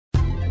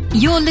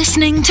You're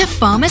listening to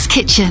Farmer's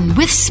Kitchen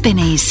with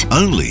Spinneys.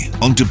 Only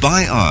on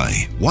Dubai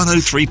Eye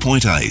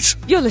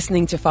 103.8. You're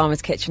listening to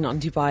Farmer's Kitchen on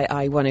Dubai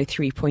Eye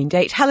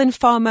 103.8. Helen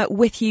Farmer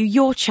with you,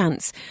 your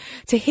chance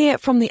to hear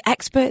from the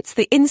experts,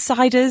 the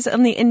insiders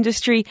in the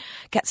industry,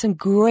 get some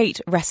great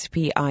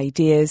recipe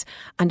ideas,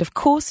 and of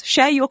course,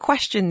 share your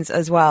questions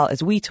as well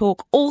as we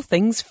talk all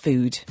things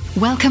food.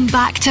 Welcome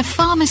back to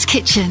Farmer's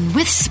Kitchen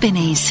with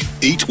Spinneys.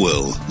 Eat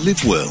well,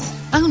 live well.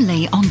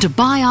 Only on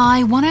Dubai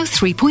Eye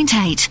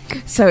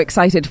 103.8. So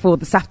excited for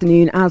this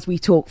afternoon as we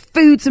talk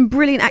food, some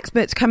brilliant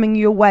experts coming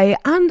your way,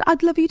 and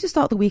I'd love you to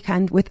start the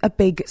weekend with a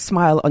big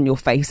smile on your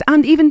face,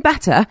 and even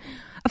better,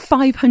 a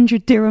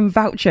 500 dirham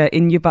voucher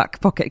in your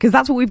back pocket, because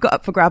that's what we've got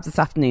up for grabs this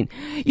afternoon.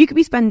 You could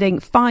be spending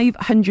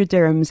 500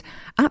 dirhams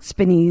at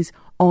Spinneys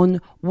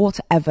on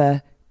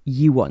whatever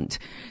you want.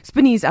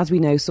 Spinneys, as we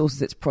know,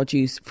 sources its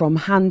produce from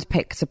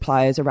hand-picked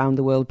suppliers around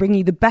the world, bringing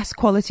you the best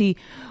quality,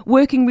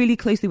 working really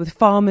closely with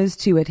farmers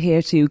to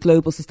adhere to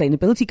global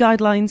sustainability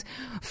guidelines,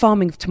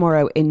 farming for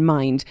tomorrow in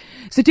mind.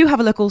 So do have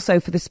a look also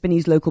for the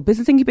Spinneys Local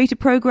Business Incubator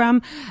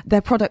programme. Their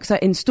products are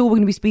in store. We're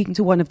going to be speaking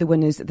to one of the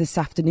winners this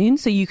afternoon,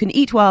 so you can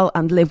eat well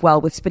and live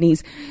well with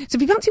Spinneys. So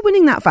if you fancy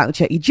winning that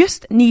voucher, you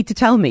just need to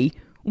tell me,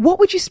 what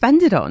would you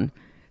spend it on?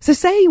 So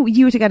say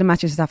you were to get a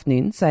mattress this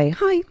afternoon, say,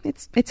 hi,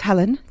 it's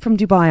Helen from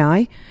Dubai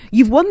Eye.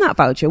 You've won that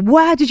voucher.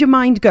 Where did your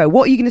mind go?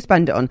 What are you going to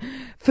spend it on?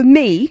 For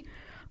me,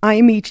 I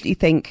immediately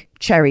think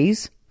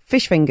cherries,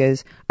 fish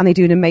fingers, and they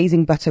do an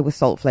amazing butter with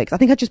salt flakes. I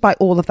think I'd just buy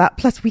all of that.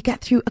 Plus, we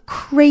get through a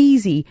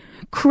crazy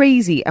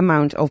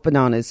amount of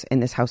bananas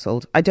in this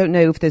household. I don't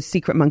know if there's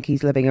secret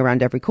monkeys living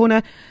around every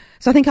corner.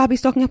 So I think I'll be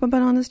stocking up on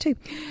bananas too.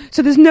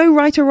 So there's no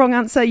right or wrong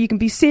answer. You can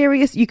be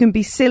serious, you can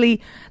be silly,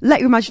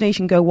 let your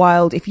imagination go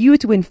wild. If you were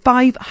to win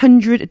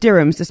 500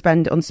 dirhams to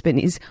spend on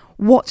Spinneys,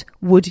 what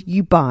would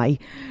you buy?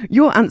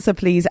 Your answer,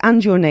 please,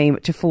 and your name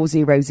to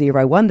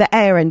 4001. The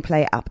ARN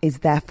Play app is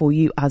there for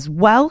you as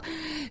well.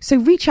 So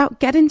reach out,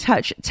 get in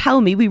touch,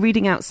 tell me. We're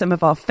reading out some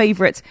of our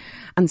favourites,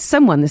 and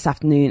someone this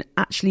afternoon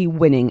actually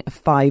winning a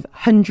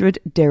 500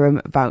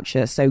 dirham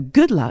voucher. So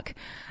good luck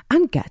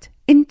and get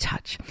in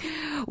touch.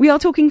 We are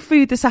talking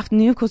food this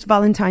afternoon. Of course,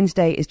 Valentine's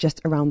Day is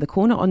just around the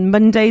corner on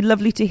Monday.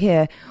 Lovely to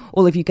hear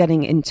all of you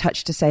getting in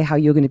touch to say how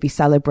you're going to be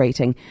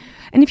celebrating.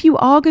 And if you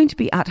are going to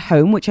be at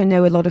home, which I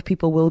know a lot of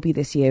people will be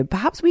this year,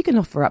 perhaps we can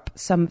offer up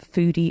some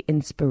foodie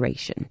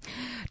inspiration.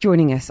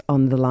 Joining us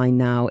on the line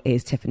now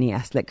is Tiffany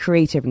Eslick,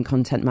 Creative and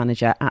Content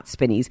Manager at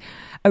Spinneys,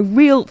 a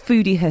real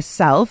foodie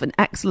herself, an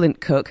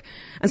excellent cook,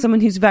 and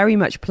someone who's very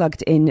much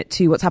plugged in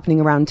to what's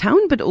happening around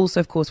town, but also,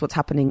 of course, what's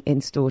happening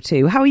in store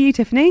too. How are you,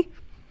 Tiffany?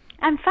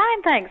 I'm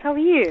fine, thanks. How are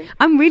you?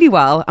 I'm really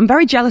well. I'm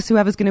very jealous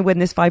whoever's going to win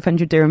this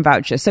 500 dirham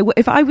voucher. So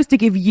if I was to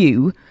give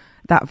you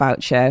that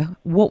voucher,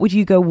 what would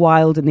you go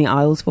wild in the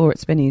aisles for at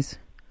Spinneys?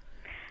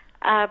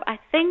 I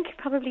think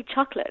probably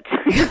chocolate.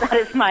 That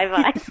is my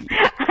vice.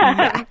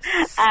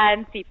 Yes.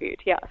 And seafood,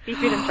 yeah.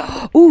 Seafood and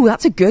chocolate. Oh,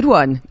 that's a good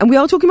one. And we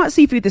are talking about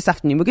seafood this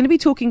afternoon. We're going to be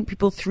talking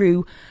people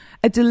through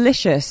a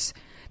delicious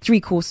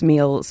 3-course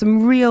meal,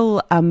 some real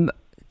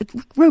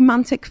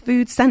romantic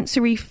food,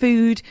 sensory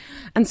food,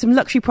 and some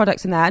luxury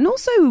products in there, and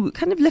also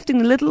kind of lifting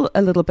the lid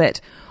a little bit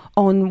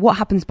on what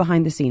happens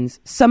behind the scenes,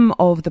 some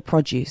of the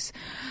produce.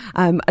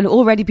 And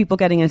already people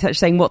getting in touch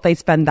saying what they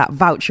spend that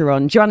voucher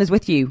on. Joanna's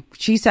with you.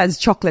 She says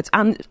chocolates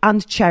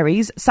and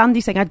cherries.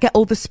 Sandy saying I'd get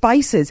all the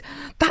spices.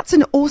 That's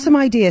an awesome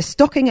idea,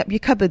 stocking up your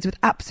cupboards with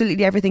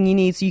absolutely everything you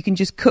need so you can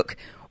just cook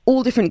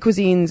all different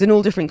cuisines and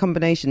all different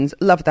combinations.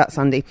 Love that,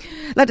 Sandy.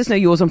 Let us know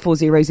yours on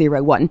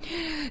 4001.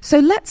 So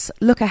let's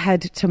look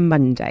ahead to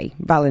Monday,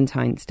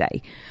 Valentine's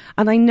Day.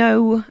 And I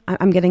know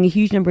I'm getting a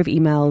huge number of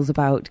emails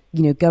about,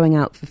 going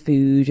out for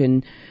food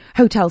and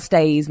hotel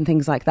stays and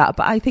things like that.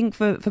 But I think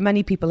for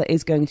many people, it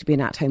is going to be an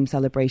at-home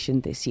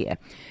celebration this year.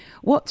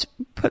 What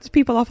puts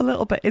people off a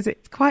little bit is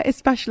it's quite a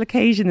special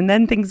occasion, and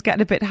then things get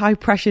a bit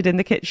high-pressured in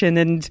the kitchen,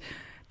 and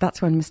that's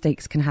when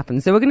mistakes can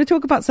happen. So we're going to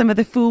talk about some of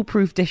the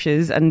foolproof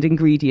dishes and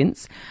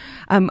ingredients.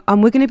 And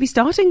we're going to be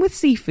starting with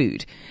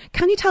seafood.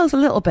 Can you tell us a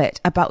little bit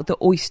about the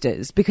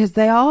oysters? Because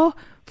they are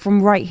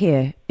from right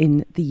here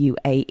in the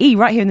UAE,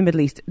 right here in the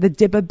Middle East, the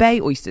Dibba Bay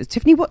oysters.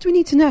 Tiffany, what do we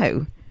need to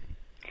know?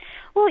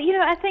 Well,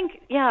 I think,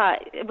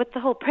 with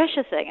the whole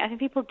pressure thing, I think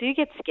people do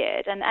get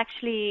scared, and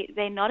actually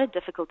they're not a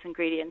difficult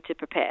ingredient to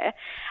prepare.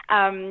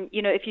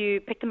 If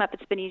you pick them up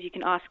at Spinneys, you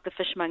can ask the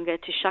fishmonger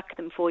to shuck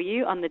them for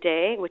you on the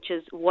day, which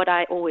is what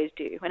I always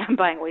do when I'm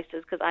buying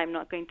oysters, because I'm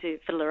not going to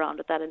fiddle around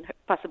with that and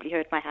possibly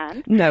hurt my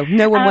hand.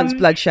 No one wants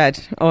bloodshed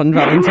on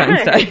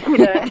Valentine's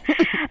Day.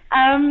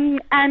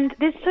 And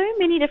there's so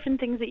many different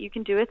things that you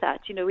can do with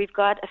that. We've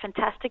got a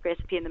fantastic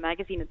recipe in the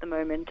magazine at the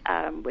moment,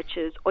 which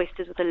is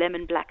oysters with a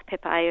lemon black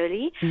pepper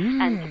aioli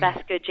and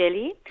Tabasco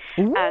jelly.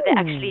 They're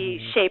actually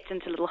shaped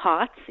into little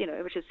hearts,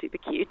 which is super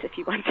cute if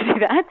you want to do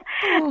that.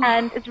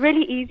 And it's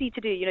really easy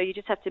to do. You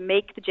just have to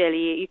make the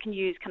jelly. You can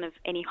use kind of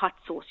any hot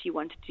sauce you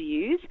wanted to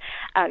use.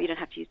 You don't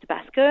have to use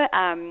Tabasco.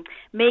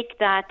 Make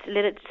that,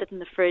 let it sit in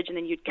the fridge, and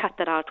then you'd cut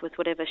that out with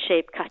whatever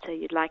shape cutter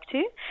you'd like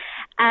to.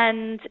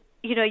 And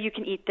you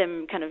can eat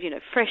them kind of,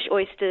 fresh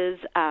oysters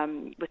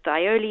with the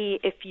aioli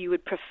if you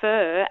would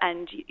prefer.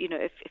 And,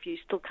 if you're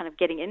still kind of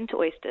getting into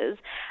oysters,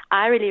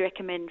 I really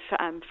recommend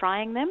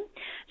frying them.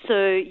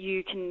 So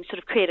you can sort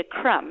of create a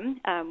crumb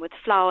with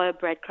flour,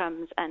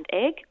 breadcrumbs, and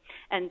egg,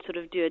 and sort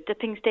of do a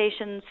dipping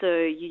station. So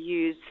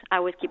I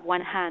always keep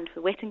one hand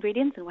for wet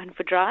ingredients and one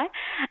for dry,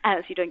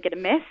 so you don't get a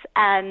mess.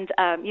 And,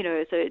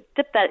 so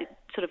dip that,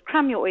 sort of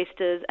crumb your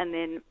oysters and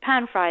then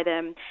pan fry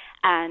them.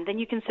 And then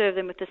you can serve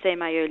them with the same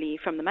aioli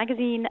from the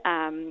magazine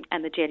and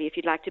the jelly if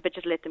you'd like to, but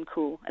just let them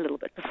cool a little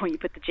bit before you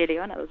put the jelly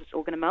on, otherwise it's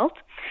all going to melt.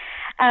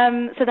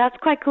 So that's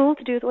quite cool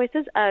to do with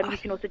oysters. You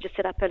can also just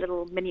set up a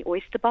little mini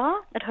oyster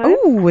bar at home.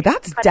 Oh,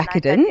 that's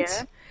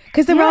decadent.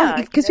 Because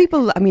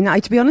people,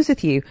 to be honest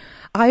with you,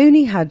 I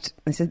only had,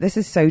 this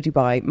is so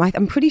Dubai,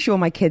 I'm pretty sure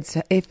my kids,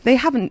 if they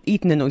haven't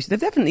eaten an oyster, they've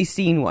definitely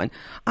seen one.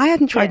 I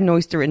hadn't tried an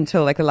oyster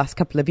until like the last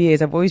couple of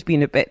years. I've always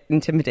been a bit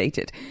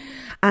intimidated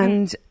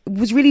and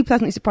was really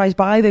pleasantly surprised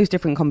by those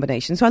different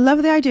combinations. So I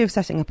love the idea of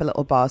setting up a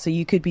little bar. So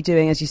you could be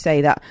doing, as you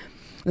say, that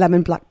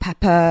lemon black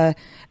pepper,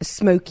 a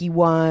smoky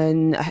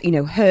one,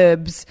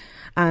 herbs,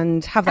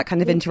 and have that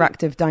kind of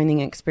interactive dining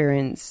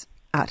experience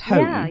at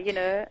home.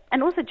 Yeah,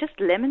 and also just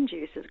lemon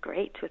juice is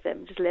great with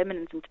them. Just lemon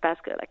and some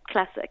Tabasco, like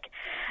classic.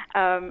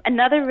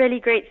 Another really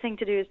great thing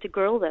to do is to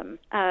grill them.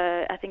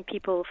 I think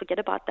people forget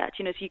about that.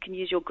 So you can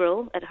use your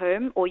grill at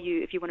home, or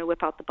if you want to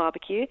whip out the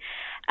barbecue,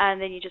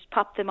 and then you just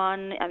pop them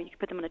on. You can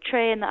put them on a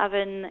tray in the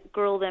oven,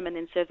 grill them, and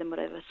then serve them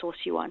whatever sauce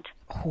you want.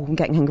 Oh, I'm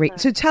getting hungry.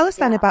 So tell us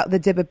then about the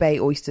Dibba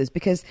Bay oysters,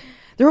 because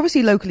they're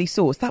obviously locally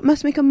sourced. That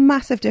must make a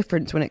massive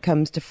difference when it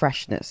comes to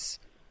freshness.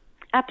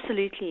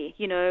 Absolutely.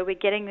 We're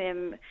getting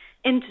them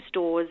into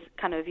stores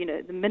kind of,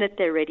 the minute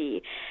they're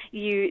ready.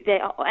 They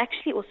are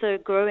actually also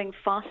growing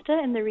faster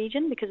in the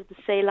region because of the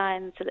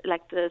saline,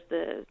 like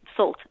the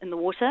salt in the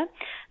water.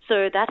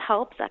 So that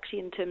helps actually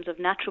in terms of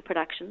natural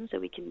production. So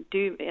we can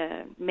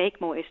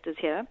make more oysters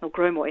here, or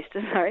grow more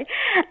oysters, sorry.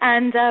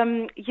 And,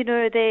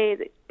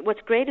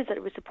 what's great is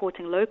that we're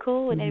supporting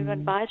local and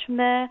everyone buys from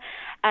there.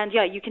 And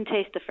you can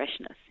taste the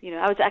freshness.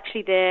 I was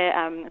actually there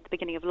at the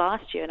beginning of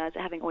last year, and I was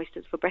having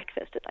oysters for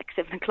breakfast at like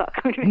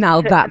 7:00.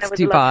 Now that's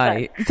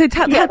Dubai. So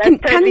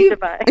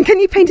Dubai. Can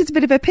you paint us a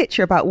bit of a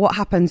picture about what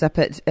happens up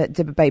at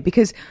Dibba Bay?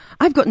 Because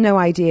I've got no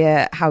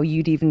idea how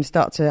you'd even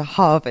start to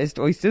harvest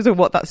oysters or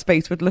what that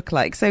space would look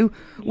like. So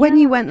when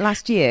you went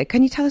last year,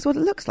 can you tell us what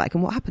it looks like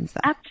and what happens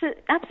there?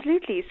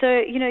 Absolutely. So,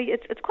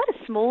 it's quite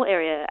a small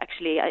area,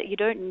 actually. You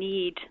don't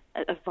need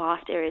a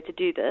vast area to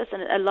do this,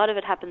 and a lot of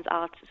it happens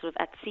out sort of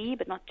at sea,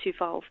 but not too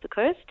far off the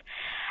coast.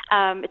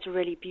 It's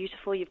really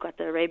beautiful. You've got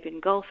the Arabian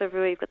Gulf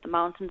everywhere. You've got the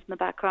mountains in the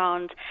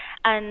background,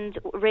 and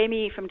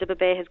Remy from Dibba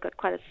Bay has got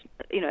quite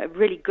a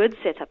really good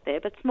setup there,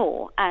 but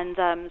small, and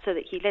so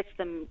that he lets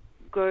them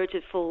grow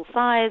to full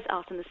size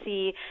out in the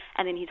sea,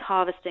 and then he's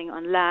harvesting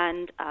on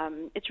land.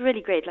 It's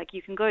really great. Like,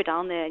 you can go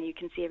down there and you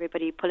can see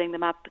everybody pulling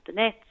them up with the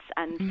nets,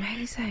 and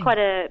amazing.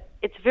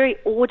 It's very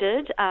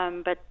ordered,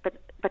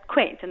 but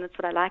quaint, and that's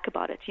what I like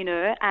about it,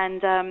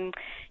 And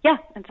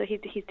and so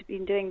he's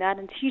been doing that,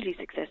 and it's hugely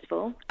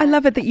successful. I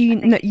love it that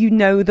you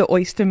know the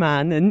oyster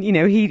man, and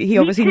he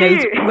obviously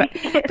knows.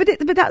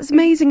 But that's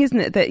amazing, isn't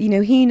it? That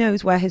he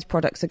knows where his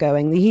products are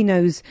going. He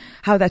knows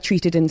how they're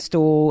treated in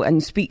store,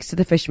 and speaks to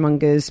the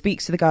fishmongers,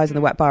 speaks to the guys in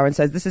the wet bar, and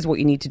says, "This is what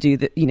you need to do."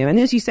 That and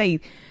as you say,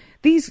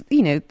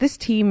 this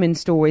team in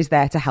store is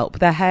there to help.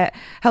 They're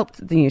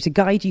helped, to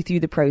guide you through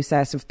the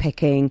process of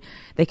picking.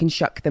 They can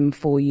shuck them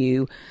for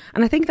you.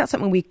 And I think that's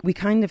something we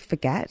kind of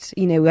forget,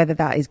 whether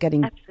that is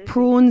getting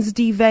prawns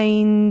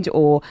deveined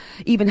or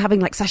even having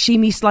like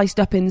sashimi sliced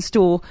up in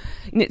store.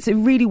 It's a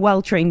really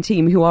well-trained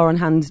team who are on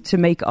hand to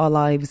make our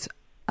lives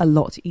a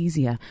lot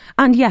easier.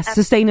 And yes,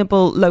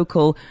 sustainable,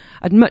 local.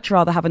 I'd much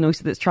rather have an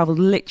oyster that's travelled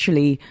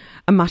literally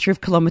a matter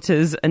of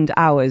kilometres and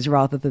hours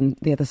rather than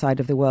the other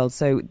side of the world.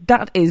 So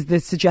that is the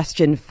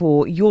suggestion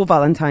for your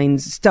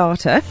Valentine's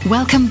starter.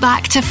 Welcome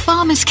back to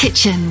Farmer's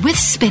Kitchen with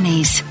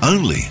Spinneys.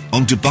 Only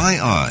on Dubai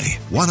Eye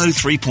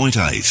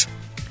 103.8.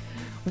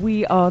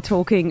 We are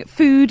talking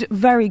food,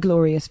 very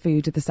glorious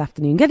food this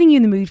afternoon, getting you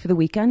in the mood for the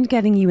weekend,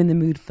 getting you in the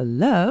mood for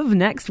love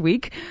next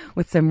week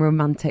with some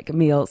romantic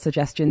meal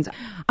suggestions.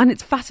 And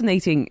it's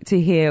fascinating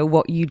to hear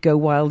what you'd go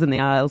wild in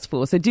the aisles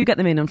for. So do get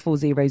them in on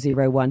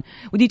 4001.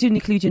 We need to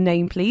include your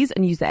name, please,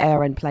 and use the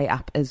ARN Play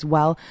app as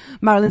well.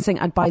 Marilyn saying,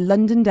 I'd buy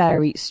London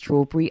Dairy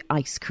strawberry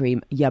ice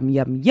cream. Yum,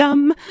 yum,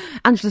 yum.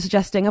 Angela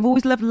suggesting, I've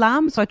always loved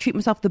lamb, so I treat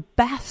myself the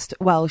best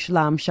Welsh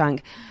lamb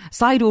shank,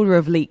 side order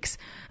of leeks,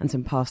 and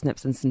some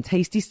parsnips and some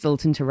tasty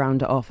Stilton to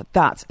round it off.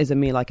 That is a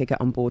meal I could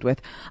get on board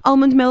with.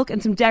 Almond milk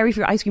and some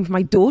dairy-free ice cream for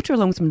my daughter,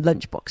 along with some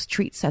lunchbox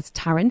treats, says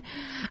Taryn.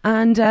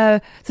 And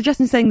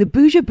suggesting saying the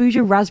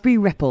Bouja Raspberry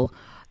Ripple.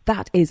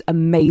 That is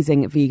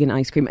amazing vegan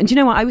ice cream. And do you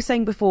know what? I was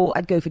saying before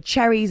I'd go for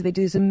cherries. They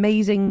do this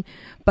amazing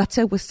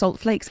butter with salt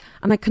flakes.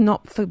 And I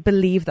cannot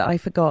believe that I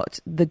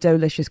forgot the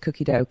Dolicious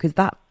cookie dough, because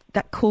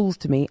that calls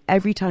to me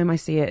every time I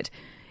see it.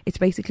 It's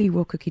basically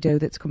raw cookie dough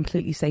that's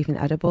completely safe and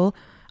edible.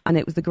 and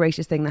it was the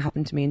greatest thing that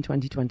happened to me in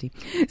 2020.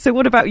 So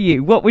what about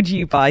you? What would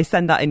you buy?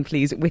 Send that in,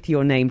 please, with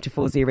your name to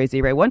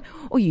 4001,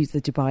 or use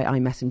the Dubai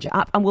iMessenger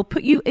app, and we'll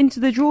put you into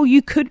the draw.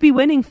 You could be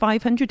winning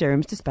 500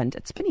 dirhams to spend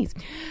at Spinneys.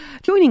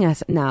 Joining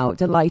us now,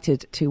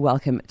 delighted to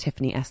welcome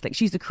Tiffany Eslick.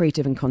 She's the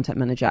creative and content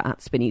manager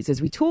at Spinneys,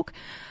 as we talk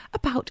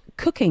about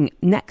cooking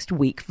next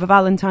week for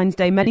Valentine's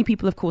Day. Many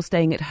people, of course,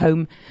 staying at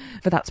home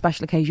for that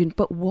special occasion,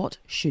 but what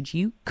should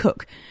you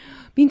cook?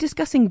 Been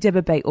discussing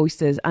Dibba Bay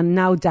oysters and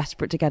now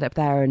desperate to get up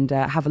there and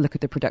have a look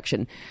at the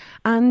production.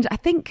 And I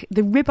think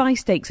the ribeye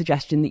steak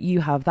suggestion that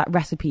you have, that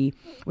recipe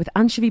with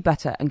anchovy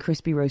butter and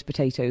crispy roast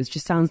potatoes,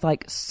 just sounds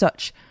like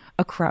such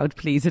a crowd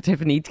pleaser,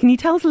 Tiffany. Can you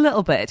tell us a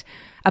little bit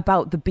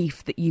about the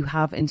beef that you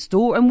have in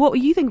store and what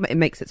you think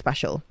makes it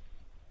special?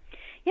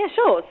 Yeah,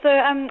 sure.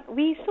 So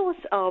we source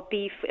our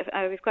beef.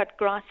 We've got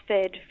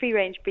grass-fed,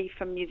 free-range beef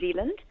from New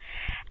Zealand.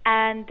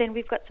 And then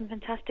we've got some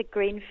fantastic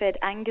grain-fed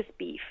Angus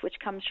beef, which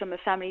comes from a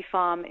family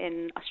farm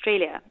in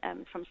Australia,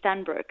 from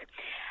Stanbrook.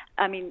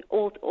 I mean,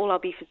 all our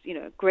beef is,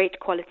 great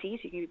quality,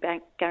 so you can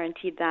be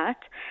guaranteed that.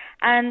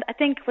 And I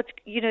think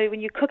when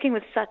you're cooking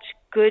with such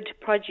good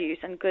produce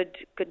and good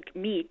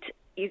meat,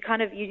 you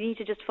need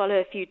to just follow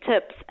a few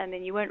tips, and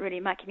then you won't really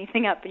muck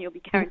anything up, and you'll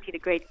be guaranteed a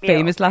great meal.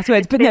 Famous last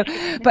words, but no,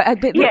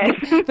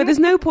 yes. but there's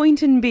no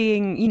point in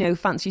being,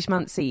 fancy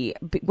schmancy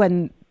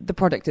when the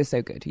product is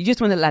so good. You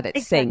just want to let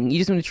it sing. You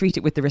just want to treat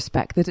it with the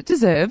respect that it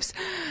deserves.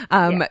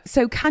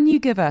 So can you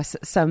give us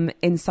some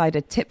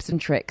insider tips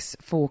and tricks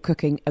for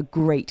cooking a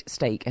great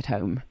steak at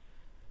home?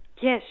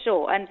 Yeah,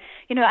 sure. And,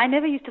 I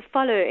never used to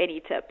follow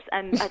any tips,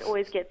 and I'd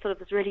always get sort of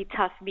this really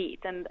tough meat.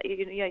 And,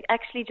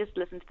 actually just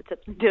listen to the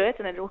tips and do it,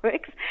 and it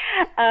works.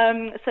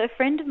 So a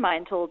friend of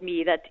mine told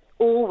me that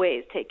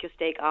always take your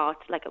steak out,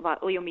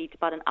 or your meat,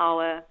 about an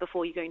hour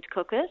before you're going to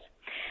cook it.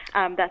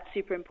 That's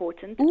super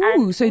important.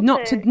 Ooh, so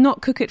also,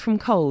 not cook it from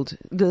cold.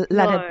 Yeah.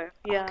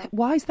 Okay.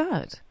 Why is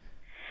that?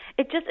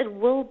 It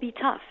will be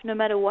tough no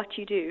matter what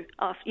you do.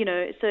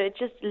 So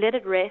just let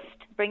it rest,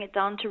 bring it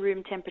down to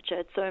room temperature.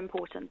 It's so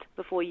important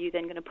before you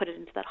then going to put it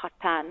into that hot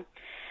pan.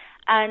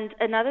 And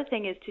another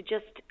thing is to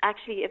just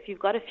actually, if you've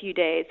got a few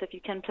days, if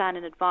you can plan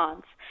in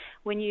advance,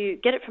 when you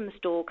get it from the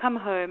store, come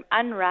home,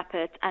 unwrap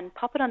it, and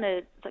pop it on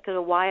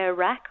a wire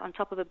rack on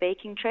top of a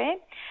baking tray,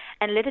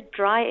 and let it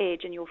dry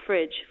age in your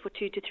fridge for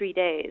 2 to 3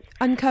 days.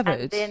 Uncovered?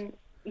 And then,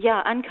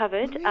 yeah,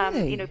 uncovered.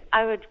 Really?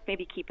 I would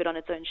maybe keep it on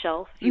its own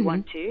shelf if you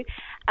want to.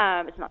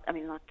 It's not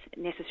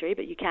necessary,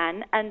 but you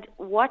can. And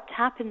what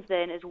happens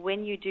then is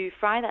when you do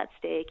fry that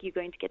steak, you're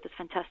going to get this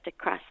fantastic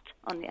crust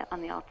on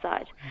the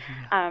outside.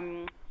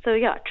 So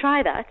yeah,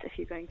 try that if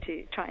you're going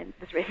to try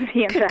this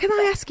recipe. Can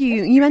I ask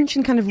you, you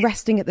mentioned kind of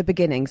resting at the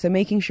beginning, so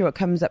making sure it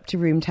comes up to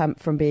room temp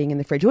from being in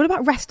the fridge. What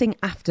about resting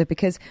after?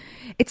 Because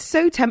it's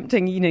so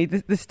tempting,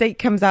 the steak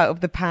comes out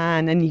of the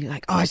pan and you're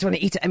like, I just want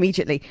to eat it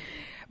immediately.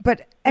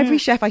 But every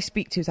chef I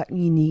speak to is like,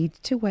 you need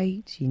to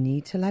wait, you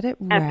need to let it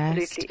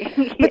rest.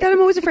 Absolutely. But then I'm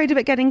always afraid of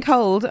it getting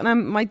cold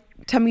and my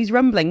tummy's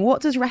rumbling.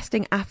 What does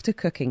resting after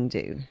cooking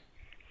do?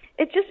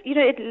 It just,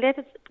 it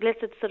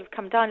lets it sort of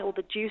come down. All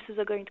the juices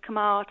are going to come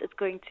out. It's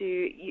going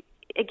to,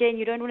 again,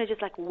 you don't want to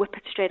just whip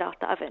it straight out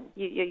the oven.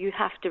 You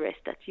have to rest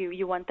it.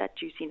 You want that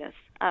juiciness.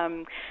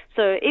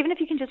 So even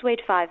if you can just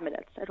wait 5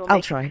 minutes, I'll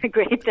try. A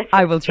great difference.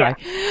 I will try.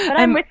 Yeah. But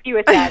I'm with you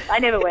with that. I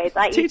never wait.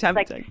 I eat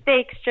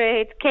steak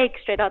straight, cake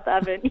straight out the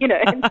oven,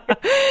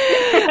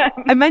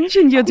 I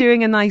mentioned you're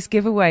doing a nice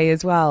giveaway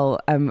as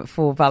well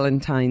for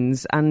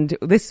Valentine's, and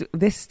this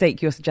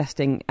steak you're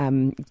suggesting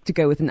to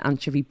go with an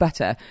anchovy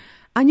butter,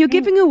 and you're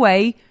giving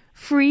away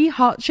free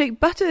heart-shaped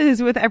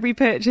butters with every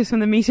purchase on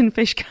the meat and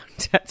fish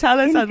counter. Tell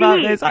us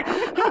about this.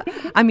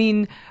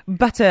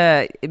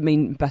 Butter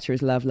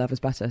is love, love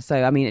is butter.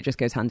 So, it just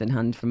goes hand in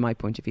hand from my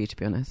point of view, to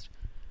be honest.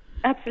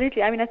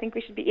 Absolutely. I think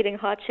we should be eating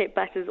heart-shaped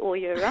butters all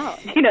year round,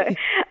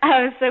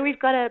 So we've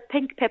got a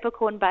pink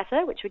peppercorn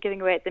butter, which we're giving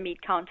away at the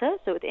meat counter,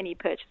 so with any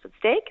purchase of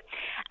steak,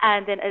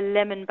 and then a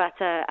lemon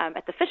butter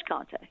at the fish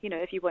counter,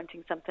 if you're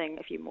wanting something,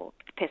 if you're more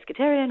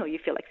pescatarian or you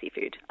feel like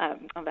seafood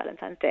on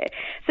Valentine's Day.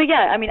 So,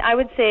 yeah, I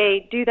would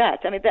say do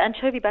that. The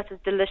anchovy butter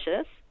is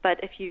delicious, but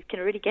if you can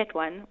already get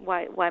one,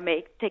 why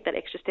take that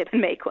extra step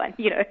and make one,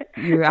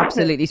 You're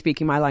absolutely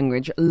speaking my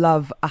language.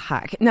 Love a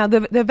hack. Now,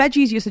 the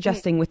veggies you're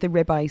suggesting with the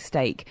ribeye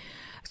steak,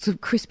 sort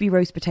of crispy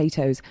roast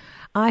potatoes,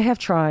 I have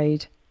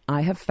tried,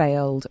 I have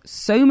failed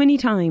so many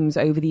times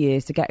over the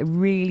years to get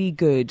really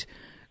good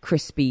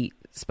crispy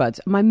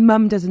spuds. My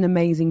mum does an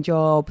amazing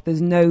job.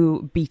 There's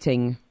no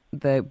beating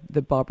the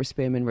Barbara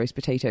Spearman roast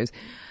potatoes.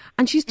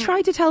 And she's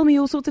tried to tell me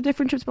all sorts of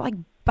different tricks, but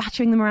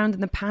battering them around in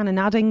the pan and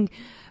adding...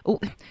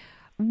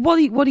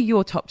 What are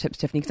your top tips,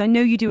 Tiffany? Because I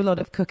know you do a lot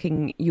of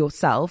cooking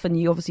yourself and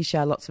you obviously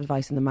share lots of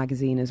advice in the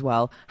magazine as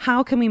well.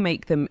 How can we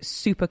make them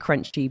super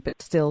crunchy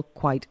but still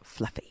quite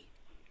fluffy?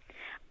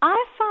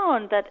 I found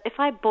found that if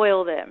I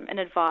boil them in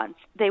advance,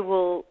 they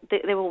will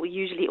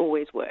usually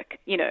always work,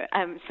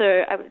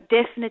 so I would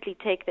definitely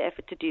take the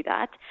effort to do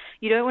that.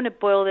 You don't want to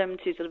boil them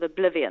to sort of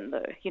oblivion,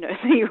 though,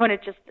 so you want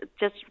it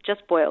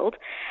just boiled.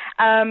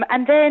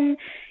 And then,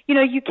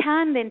 you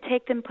can then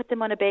take them, put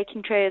them on a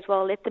baking tray as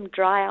well, let them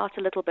dry out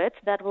a little bit.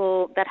 That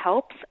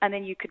helps. And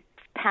then you could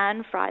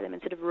pan fry them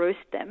instead of roast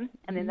them,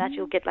 and then that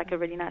you'll get like a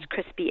really nice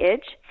crispy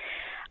edge.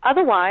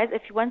 Otherwise,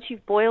 once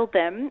you've boiled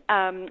them,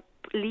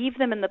 leave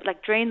them in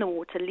drain the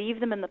water,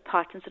 leave them in the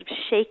pot and sort of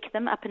shake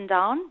them up and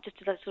down just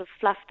to sort of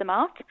fluff them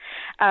out,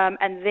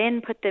 and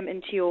then put them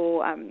into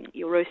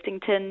your roasting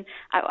tin.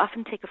 I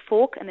often take a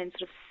fork and then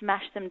sort of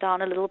smash them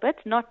down a little bit,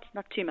 not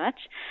too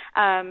much.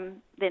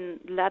 Then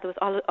lather with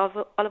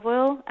olive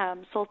oil,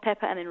 salt,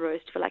 pepper, and then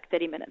roast for like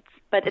 30 minutes.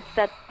 But it's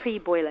that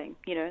pre-boiling,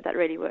 that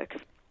really works.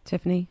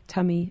 Tiffany,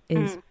 tummy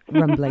is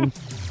rumbling.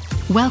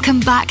 Welcome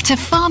back to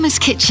Farmer's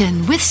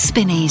Kitchen with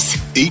Spinneys.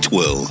 Eat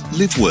well,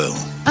 live well.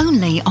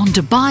 Only on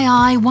Dubai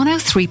Eye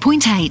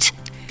 103.8.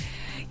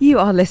 You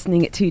are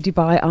listening to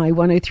Dubai Eye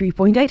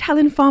 103.8.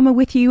 Helen Farmer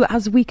with you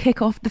as we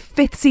kick off the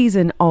 5th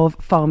season of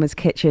Farmer's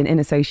Kitchen in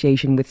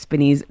association with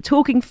Spinneys,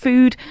 talking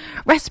food,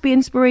 recipe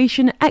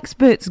inspiration,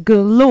 experts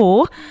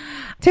galore.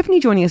 Tiffany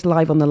joining us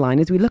live on the line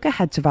as we look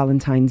ahead to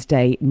Valentine's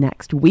Day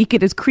next week.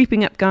 It is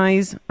creeping up,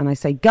 guys. And I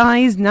say,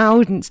 guys,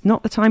 now it's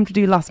not the time to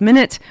do last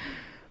minute.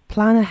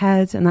 Plan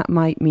ahead, and that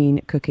might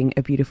mean cooking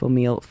a beautiful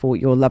meal for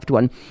your loved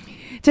one.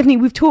 Tiffany,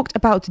 we've talked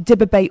about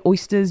Dibba Bay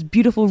oysters,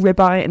 beautiful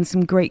ribeye, and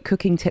some great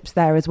cooking tips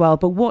there as well.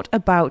 But what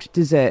about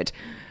dessert?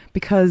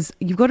 Because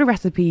you've got a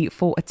recipe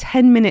for a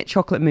 10-minute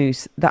chocolate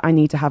mousse that I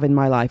need to have in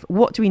my life.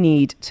 What do we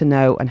need to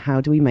know, and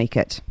how do we make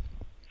it?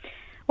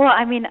 Well,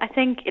 I mean, I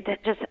think it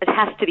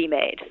has to be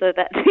made, so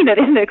that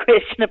there's no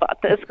question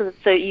about this because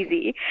it's so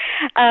easy.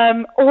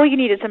 All you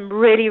need is some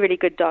really, really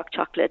good dark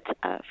chocolate,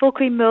 full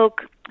cream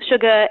milk,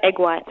 sugar, egg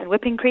whites, and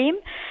whipping cream.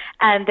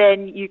 And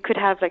then you could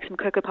have like some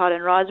cocoa powder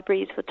and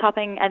raspberries for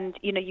topping. And,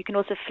 you can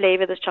also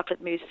flavor this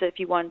chocolate mousse. So if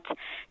you want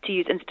to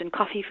use instant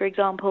coffee, for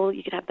example,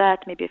 you could have that,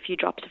 maybe a few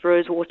drops of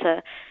rose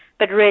water.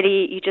 But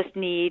really, you just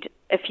need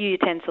a few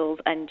utensils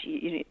and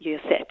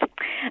you're set.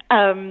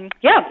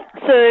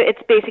 So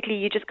it's basically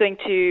you're just going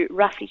to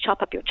roughly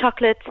chop up your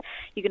chocolate.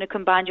 You're going to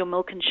combine your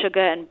milk and sugar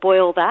and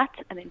boil that,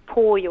 and then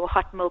pour your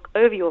hot milk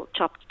over your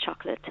chopped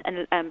chocolate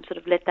and sort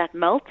of let that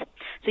melt.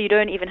 So you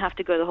don't even have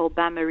to go the whole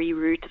bain-marie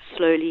route of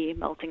slowly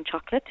melting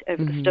chocolate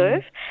over the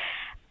stove.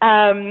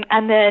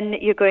 And then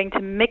you're going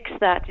to mix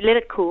that, let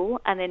it cool,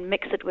 and then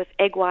mix it with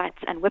egg whites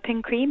and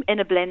whipping cream in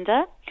a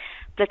blender.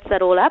 Blitz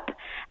that all up,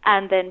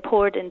 and then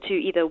pour it into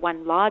either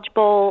one large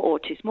bowl or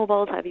two small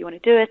bowls, however you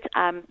want to do it.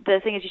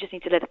 The thing is, you just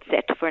need to let it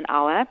set for an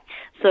hour.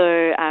 So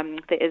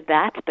there is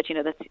that, but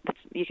that's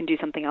you can do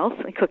something else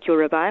and cook your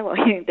ribeye while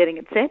you're letting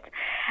it set.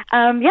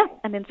 And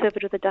then serve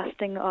it with a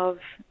dusting of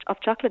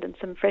chocolate and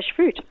some fresh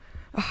fruit.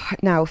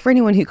 Now, for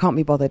anyone who can't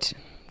be bothered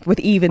with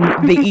even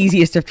the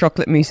easiest of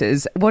chocolate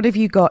mousses, what have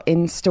you got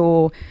in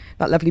store,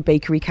 that lovely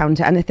bakery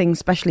counter? Anything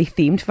specially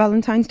themed for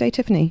Valentine's Day,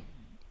 Tiffany?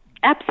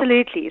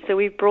 Absolutely. So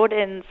we've brought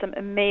in some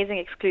amazing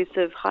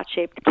exclusive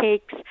heart-shaped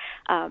cakes,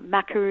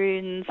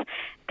 macaroons,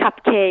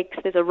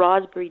 cupcakes. There's a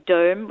raspberry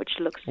dome, which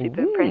looks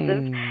super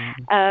impressive.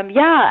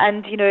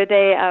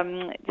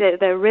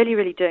 They're really,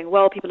 really doing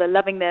well. People are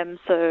loving them.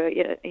 So,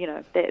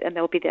 and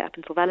they'll be there up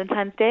until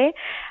Valentine's Day.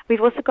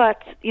 We've also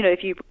got,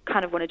 if you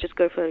kind of want to just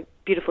go for a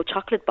beautiful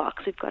chocolate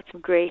box, we've got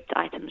some great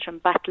items from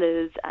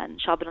Butlers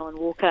and Charbonneau and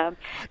Walker.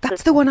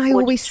 That's the one I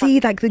always see,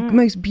 like the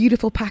most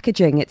beautiful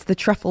packaging. It's the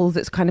truffles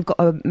that's kind of got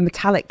a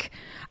metallic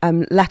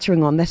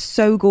lettering on. They're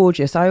so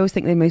gorgeous. I always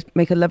think they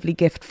make a lovely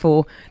gift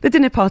for the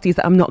dinner parties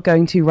that I'm not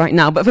going to right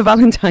now, but for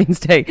Valentine's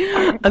Day,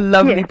 a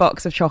lovely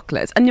box of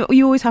chocolates. And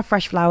you always have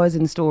fresh flowers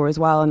in store as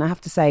well. And I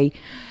have to say,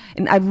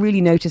 and I've really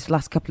noticed the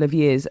last couple of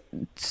years,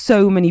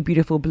 so many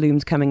beautiful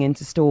blooms coming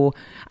into store,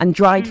 and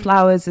dried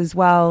flowers as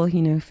well,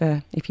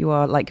 for if you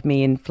are like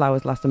me and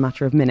flowers last a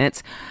matter of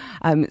minutes.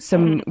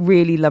 Some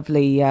really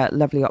lovely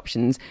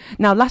options.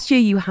 Now, last year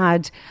you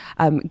had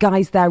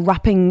guys there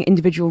wrapping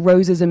individual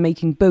roses and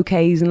making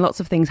bouquets and lots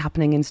of things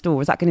happening in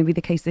store. Is that going to be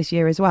the case this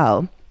year as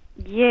well?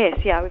 Yes,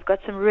 we've got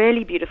some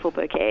really beautiful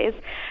bouquets.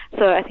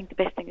 So I think the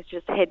best thing is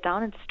just head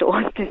down into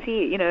stores to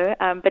see,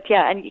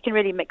 and you can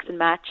really mix and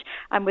match.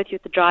 I'm with you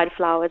with the dried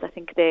flowers. I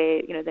think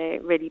they're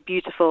really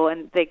beautiful,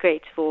 and they're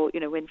great for,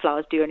 when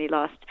flowers do only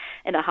last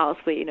in a house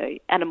where,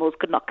 animals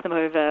could knock them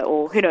over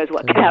or who knows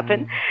what could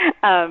happen.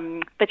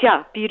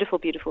 Beautiful,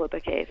 beautiful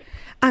bouquets.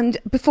 And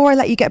before I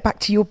let you get back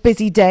to your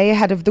busy day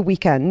ahead of the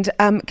weekend,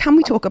 can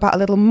we talk about a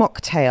little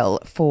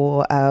mocktail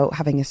for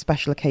having a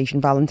special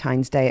occasion,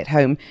 Valentine's Day at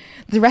home?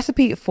 The recipe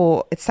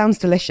for, it sounds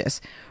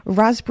delicious,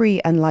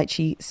 raspberry and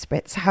lychee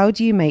spritz. How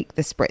do you make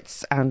the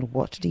spritz, and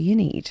what do you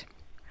need?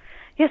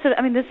 Yeah, so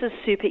this is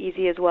super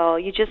easy as well.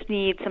 You just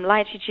need some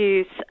lychee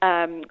juice,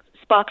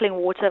 sparkling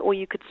water, or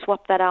you could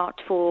swap that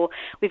out for,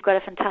 we've got a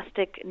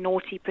fantastic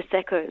naughty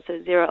Prosecco,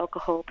 so 0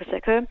 alcohol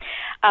Prosecco,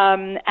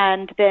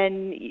 and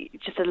then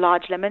just a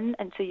large lemon,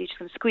 and so you're just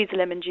going to squeeze the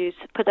lemon juice,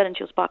 put that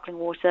into your sparkling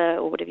water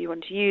or whatever you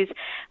want to use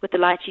with the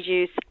lychee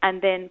juice,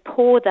 and then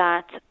pour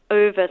that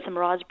over some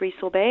raspberry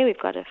sorbet. We've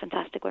got a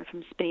fantastic one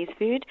from Spinny's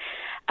Food.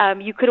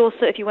 You could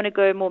also, if you want to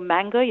go more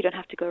mango, you don't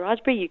have to go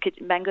raspberry.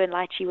 Mango and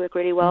lychee work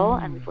really well,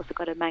 and we've also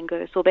got a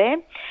mango sorbet.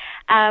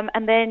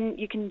 And then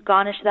you can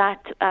garnish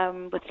that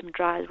with some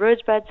dried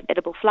rosebuds,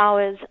 edible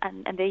flowers,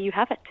 and there you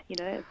have it,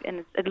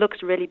 and it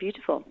looks really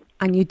beautiful.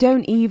 And you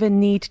don't even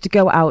need to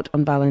go out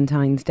on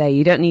Valentine's Day.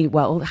 You don't need,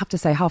 well, I'll have to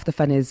say half the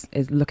fun is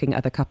looking at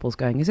other couples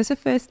going, is this a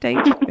first date?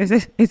 Is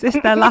this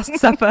their last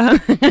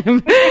supper?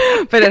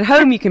 But at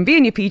home you can be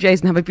in your PJs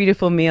and have a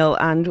beautiful meal,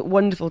 and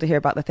wonderful to hear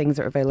about the things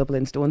that are available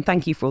in store. And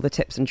thank you for all the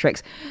tips and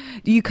tricks.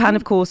 You can,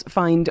 of course,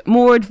 find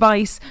more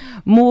advice,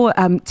 more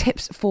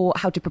tips for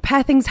how to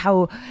prepare things,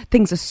 how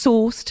things are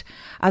sourced.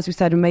 As we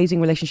said,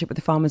 amazing relationship with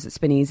the farmers at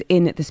Spinneys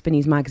in the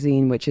Spinneys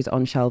magazine, which is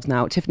on shelves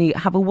now. Tiffany,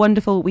 have a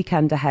wonderful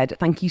weekend ahead.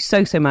 Thank you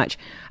so much.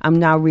 I'm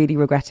now really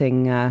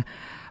regretting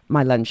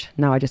my lunch.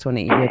 Now I just want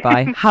to eat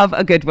ribeye. Have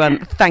a good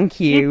one.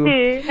 Thank you.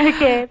 You too.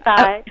 Okay,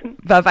 bye.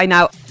 Bye-bye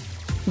now.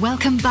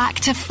 Welcome back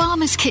to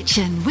Farmer's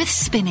Kitchen with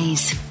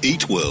Spinneys.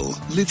 Eat well,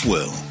 live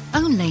well.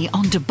 Only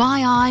on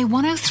Dubai Eye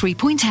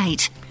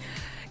 103.8.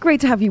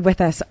 Great to have you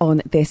with us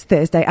on this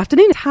Thursday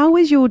afternoon. How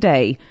is your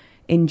day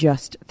in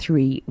just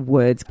 3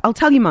 words? I'll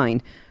tell you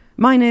mine.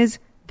 Mine is,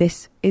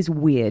 this is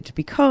weird,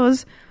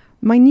 because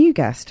my new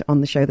guest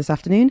on the show this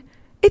afternoon,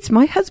 it's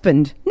my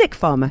husband, Nick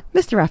Farmer.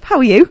 Mr. F, how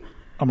are you?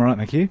 I'm all right,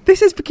 thank you.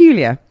 This is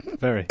peculiar.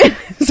 Very.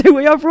 So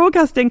we are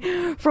broadcasting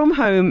from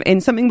home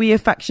in something we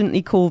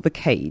affectionately call the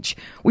cage,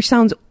 which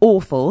sounds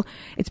awful.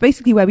 It's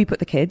basically where we put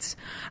the kids.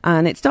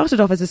 And it started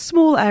off as a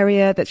small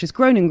area that's just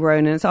grown,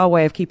 and it's our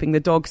way of keeping the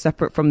dog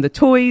separate from the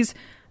toys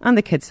and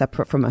the kids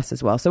separate from us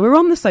as well. So we're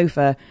on the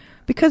sofa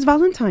because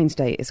Valentine's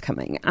Day is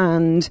coming.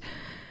 And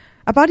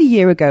about a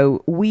year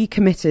ago, we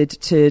committed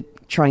to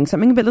trying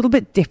something a little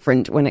bit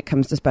different when it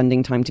comes to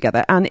spending time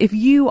together. And if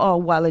you are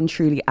well and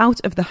truly out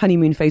of the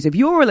honeymoon phase of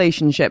your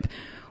relationship,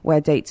 where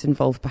dates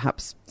involve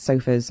perhaps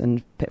sofas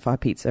and Pitfire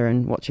Pizza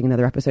and watching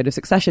another episode of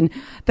Succession,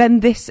 then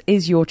this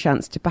is your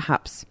chance to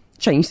perhaps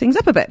change things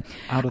up a bit.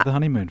 Out of the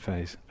honeymoon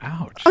phase.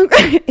 Ouch.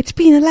 It's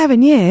been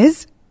 11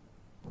 years.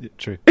 Yeah,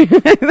 true. The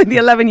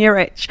 11-year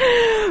itch.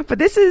 But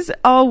this is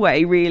our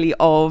way, really,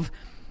 of...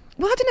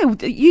 Well, I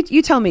don't know.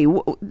 You tell me.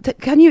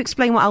 Can you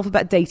explain what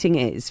alphabet dating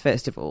is,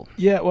 first of all?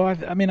 Yeah, well,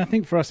 I mean, I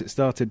think for us it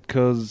started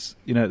because,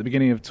 at the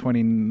beginning of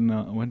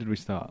when did we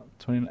start?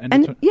 End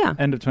of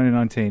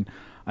 2019.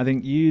 I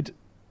think you'd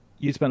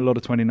spent a lot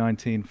of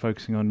 2019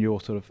 focusing on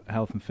your sort of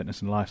health and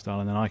fitness and lifestyle,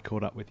 and then I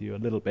caught up with you a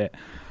little bit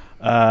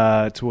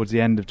towards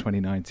the end of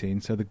 2019.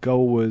 So the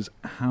goal was,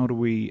 how do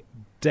we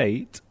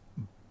date,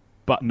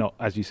 but not,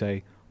 as you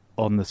say,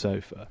 on the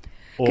sofa?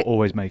 Or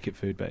always make it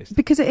food-based.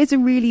 Because it is a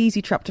really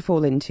easy trap to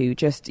fall into,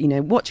 just,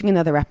 watching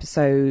another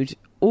episode,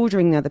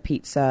 ordering another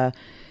pizza.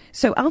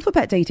 So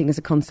alphabet dating is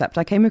a concept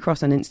I came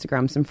across on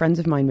Instagram. Some friends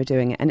of mine were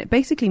doing it. And it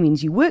basically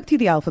means you work through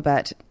the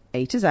alphabet,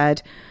 A to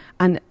Z,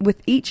 and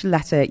with each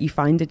letter you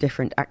find a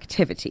different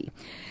activity.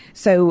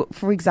 So,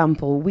 for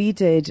example, we went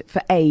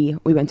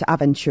to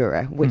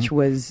Aventura, which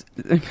was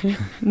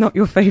not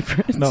your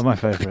favourite. Not my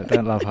favourite.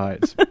 Don't love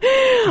heights.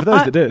 For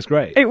those that do, it's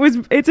great.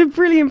 It's a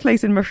brilliant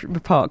place in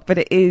Rushmore Park, but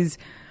it is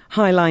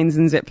high lines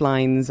and zip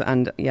lines,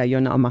 and yeah, you're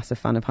not a massive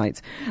fan of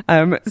heights.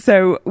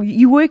 So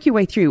you work your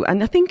way through,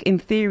 and I think in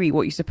theory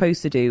what you're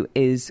supposed to do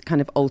is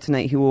kind of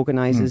alternate who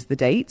organises the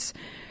dates.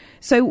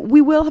 So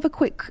we will have a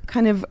quick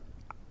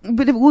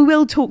but we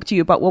will talk to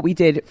you about what we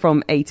did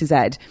from A to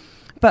Z.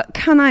 But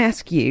can I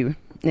ask you,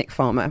 Nick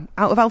Farmer,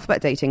 out of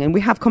alphabet dating, and we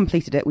have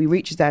completed it, we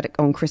reached Z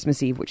on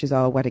Christmas Eve, which is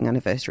our wedding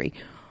anniversary.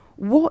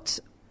 What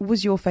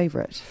was your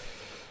favourite?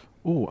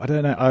 Oh, I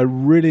don't know. I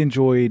really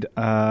enjoyed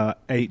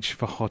H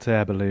for hot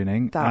air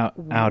ballooning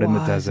out in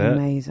the desert.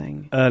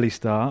 Amazing. Early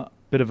start,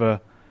 bit of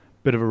a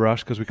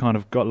rush because we kind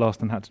of got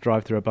lost and had to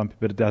drive through a bumpy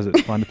bit of desert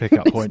to find the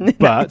pickup point.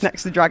 But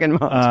next to Dragon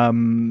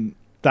Mart.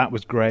 That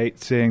was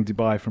great, seeing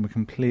Dubai from a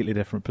completely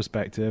different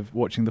perspective,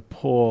 watching the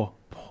poor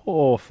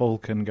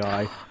falcon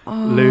guy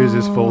lose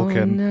his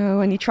falcon.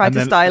 No, and he tried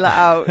to style it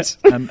out.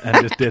 and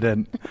just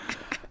didn't.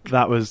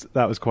 That was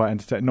quite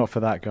entertaining. Not for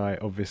that guy,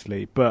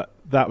 obviously, but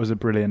that was a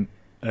brilliant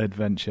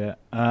adventure.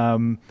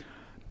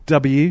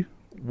 W,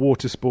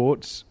 water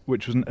sports,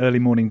 which was an early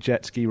morning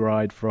jet ski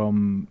ride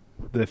from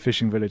the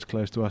fishing village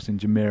close to us in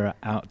Jumeirah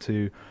out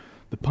to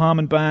the Palm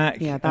and back.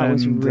 Yeah, that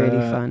was really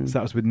fun. So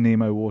that was with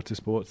Nemo Water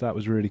Sports. That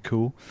was really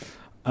cool.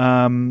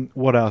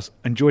 What else?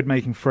 Enjoyed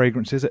making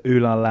fragrances at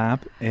Ula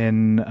Lab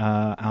in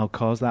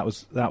Al-Quoz. That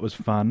was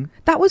fun.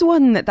 That was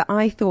one that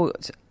I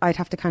thought I'd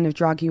have to kind of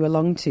drag you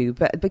along to,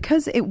 but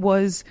because it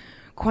was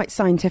quite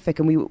scientific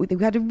and we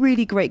had a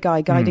really great guy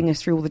guiding us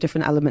through all the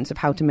different elements of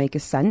how to make a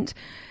scent,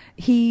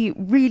 he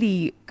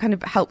really kind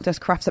of helped us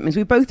craft something. So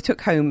we both took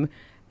home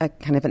a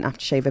kind of an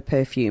aftershave, a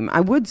perfume.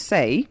 I would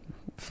say,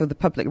 for the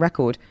public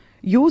record,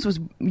 Yours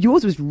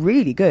was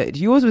really good.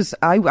 Yours was,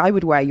 I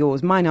would wear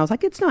yours. Mine, I was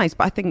like, it's nice,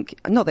 but I think,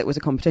 not that it was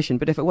a competition,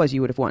 but if it was, you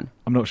would have won.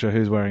 I'm not sure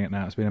who's wearing it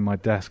now. It's been in my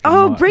desk.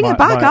 Oh, bring it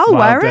back. I'll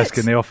wear it. My desk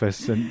in the office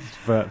since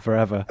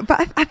forever.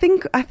 But I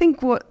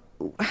think what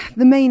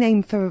the main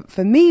aim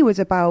for me was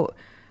about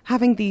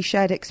having these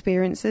shared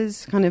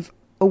experiences kind of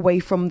away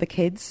from the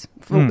kids,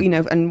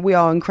 and we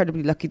are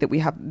incredibly lucky that we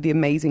have the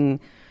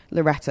amazing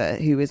Loretta,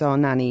 who is our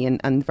nanny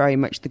and very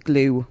much the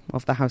glue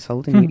of the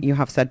household. And you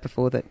have said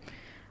before that.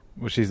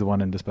 Well, she's the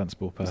one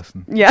indispensable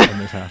person in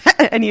this house.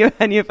 any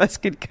of us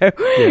could go,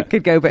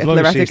 but if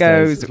Loretta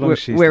goes,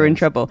 we're in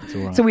trouble.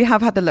 Right. So we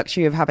have had the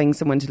luxury of having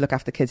someone to look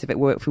after kids if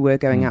we were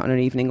going out on an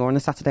evening or on a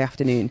Saturday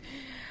afternoon.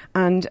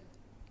 And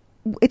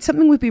it's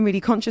something we've been really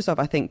conscious of,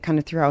 I think, kind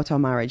of throughout our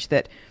marriage,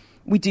 that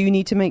we do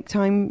need to make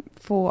time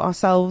for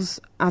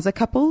ourselves as a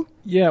couple.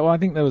 Yeah, well, I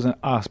think there was an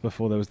us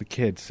before there was the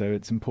kids, so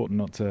it's important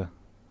not to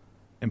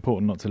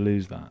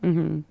lose that.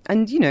 Mm-hmm.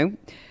 And,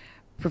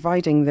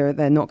 providing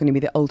they're not going to be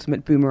the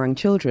ultimate boomerang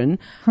children,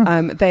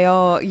 they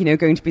are,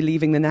 going to be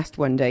leaving the nest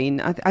one day. And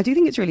I do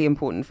think it's really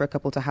important for a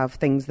couple to have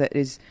things that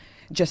is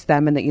just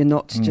them, and that you're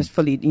not just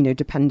fully,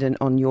 dependent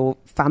on your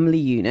family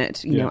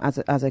unit, as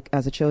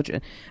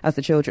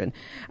the children.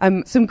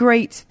 Some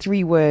great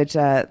 3-word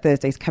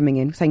Thursdays coming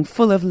in, saying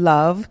full of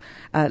love,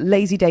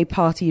 lazy day,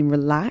 party and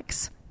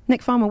relax.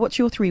 Nick Farmer, what's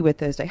your 3-word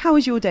Thursday? How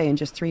was your day in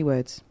just 3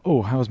 words?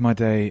 Oh, how was my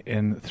day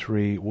in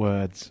 3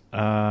 words?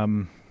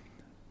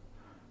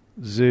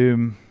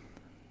 Zoom,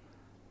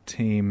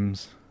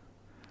 Teams,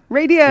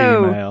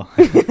 radio, email.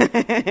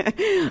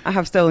 I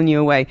have stolen you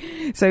away.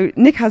 So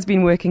Nick has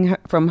been working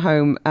from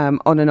home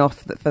on and off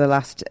for the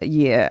last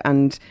year,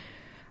 and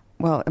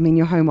well, I mean,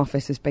 your home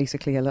office is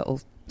basically a little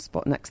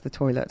spot next to the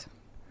toilet.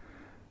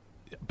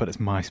 But it's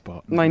my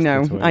spot. I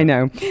know.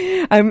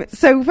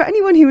 So for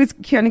anyone who is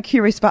kind of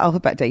curious about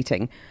alphabet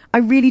dating, I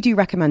really do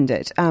recommend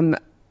it.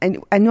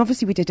 And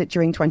obviously we did it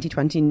during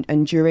 2020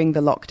 and during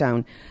the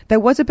lockdown. There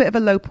was a bit of a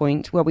low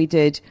point where we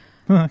did...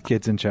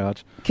 Kids in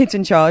charge.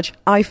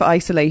 I for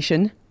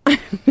isolation.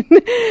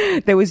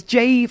 There was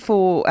J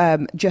for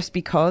just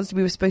because.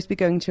 We were supposed to be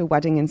going to a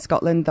wedding in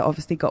Scotland that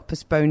obviously got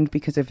postponed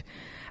because of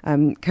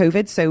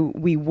COVID. So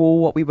we wore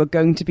what we were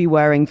going to be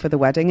wearing for the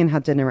wedding and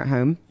had dinner at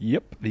home.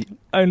 Yep. The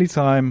only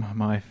time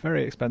my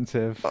very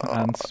expensive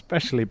and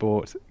specially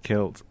bought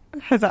kilt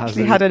has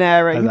had an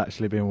airing. Has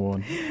actually been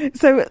worn.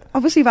 So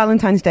obviously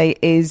Valentine's Day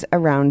is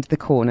around the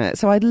corner.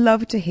 So I'd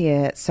love to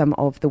hear some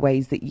of the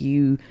ways that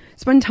you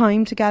spend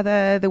time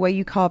together, the way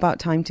you carve out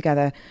time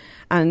together,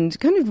 and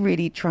kind of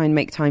really try and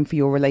make time for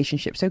your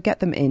relationship. So get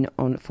them in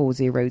on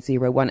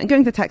 4001. And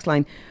going to the text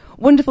line,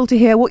 wonderful to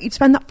hear what you'd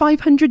spend that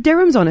 500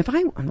 dirhams on.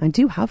 I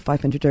do have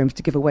 500 dirhams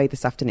to give away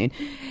this afternoon.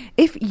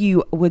 If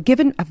you were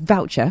given a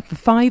voucher for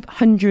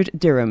 500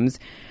 dirhams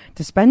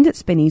to spend at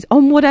Spinneys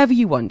on whatever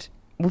you want.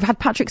 We've had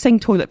Patrick saying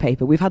toilet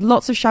paper. We've had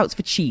lots of shouts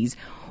for cheese.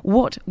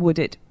 What would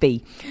it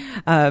be?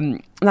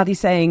 Laddie's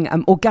saying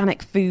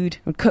organic food.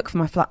 I would cook for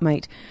my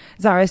flatmate.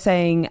 Zara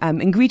saying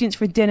ingredients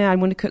for dinner. I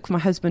want to cook for my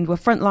husband. We're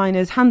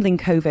frontliners, handling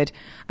COVID,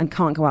 and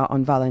can't go out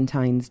on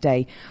Valentine's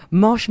Day.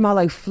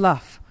 Marshmallow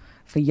fluff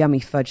for yummy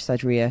fudge,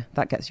 said Ria.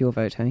 That gets your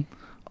vote, hey?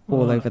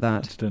 All over that.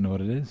 I just don't know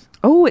what it is.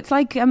 Oh, it's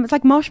like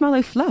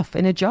marshmallow fluff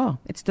in a jar.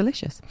 It's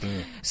delicious.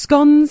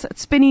 Scones at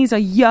Spinneys are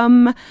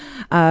yum.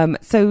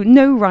 So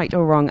no right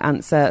or wrong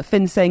answer.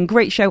 Finn saying,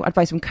 great show. I'd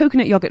buy some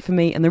coconut yogurt for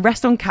me and the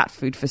rest on cat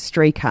food for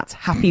stray cats.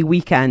 Happy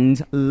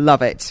weekend.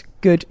 Love it.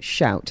 Good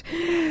shout.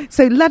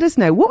 So let us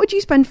know, what would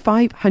you spend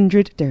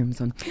 500 dirhams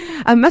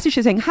on? Message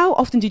saying, how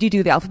often did you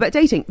do the alphabet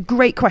dating?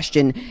 Great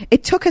question.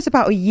 It took us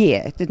about a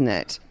year, didn't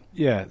it?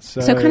 Yeah.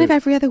 So kind of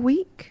every other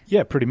week?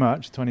 Yeah, pretty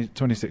much.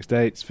 26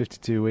 dates,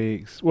 52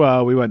 weeks.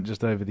 Well, we went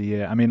just over the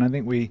year. I mean, I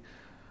think we'd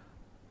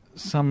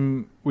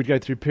go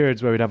through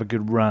periods where we'd have a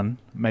good run,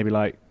 maybe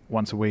like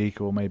once a week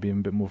or maybe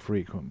even a bit more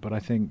frequent. But I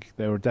think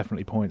there were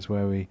definitely points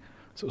where we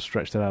sort of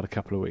stretched it out a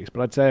couple of weeks.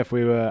 But I'd say if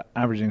we were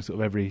averaging sort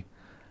of every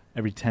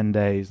 10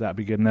 days, that'd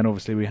be good. And then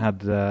obviously we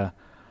had... it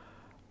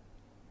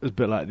was a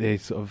bit like the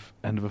sort of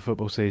end of a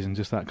football season,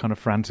 just that kind of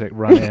frantic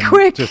run in,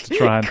 quick, just to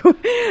try and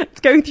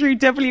go through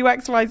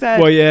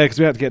WXYZ. Well, yeah, because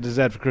we had to get to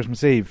Z for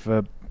Christmas Eve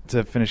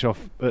to finish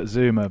off at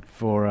Zuma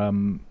for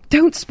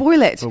don't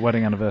spoil it, for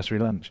wedding anniversary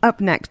lunch. Up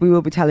next, we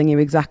will be telling you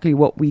exactly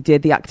what we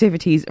did, the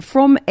activities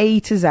from A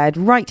to Z,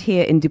 right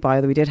here in Dubai.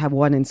 Although we did have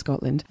one in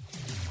Scotland.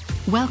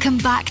 Welcome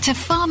back to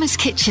Farmer's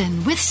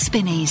Kitchen with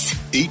Spinneys.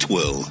 Eat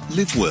well,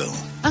 live well.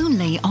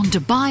 Only on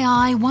Dubai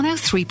Eye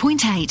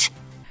 103.8.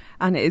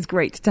 And it is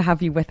great to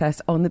have you with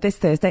us on this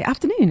Thursday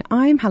afternoon.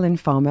 I'm Helen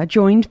Farmer,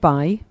 joined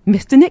by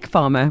Mr. Nick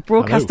Farmer,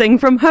 broadcasting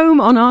from home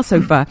on our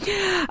sofa.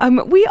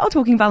 We are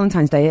talking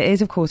Valentine's Day. It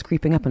is, of course,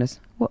 creeping up on us.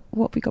 What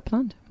have we got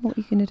planned? What are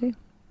you going to do?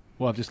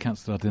 Well, I've just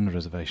cancelled our dinner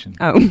reservation.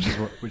 Oh.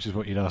 Which is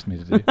what you'd asked me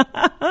to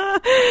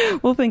do.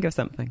 We'll think of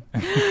something.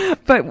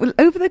 But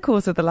over the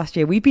course of the last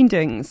year, we've been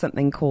doing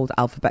something called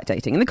alphabet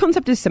dating. And the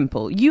concept is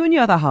simple. You and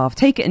your other half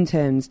take it in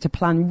turns to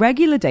plan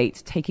regular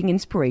dates, taking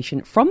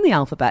inspiration from the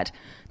alphabet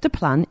to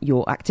plan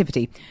your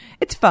activity.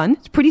 It's fun.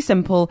 It's pretty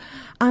simple.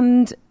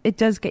 And it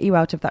does get you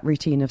out of that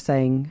routine of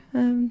saying,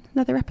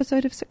 another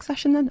episode of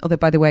Succession then? Although,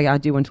 by the way, I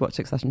do want to watch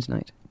Succession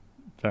tonight.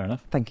 Fair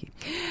enough. Thank you.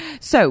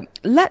 So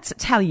let's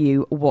tell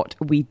you what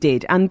we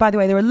did. And by the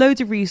way, there are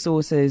loads of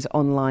resources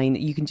online.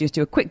 You can just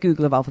do a quick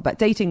Google of alphabet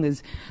dating.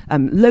 There's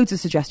loads of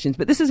suggestions,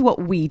 but this is what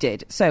we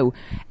did. So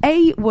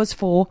A was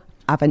for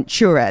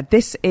Aventura.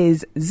 This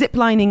is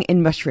ziplining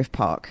in Mushriff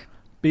Park.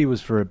 B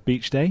was for a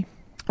beach day.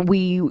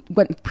 We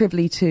went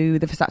privily to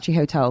the Versace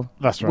Hotel.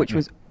 That's right. Which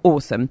was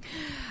awesome.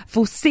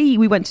 For C,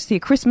 we went to see a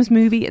Christmas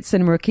movie at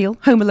Cinema Akil,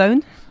 Home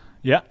Alone.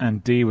 Yeah,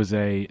 and D was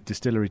a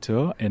distillery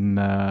tour in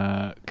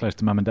close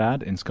to Mum and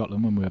Dad in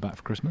Scotland when we were back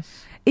for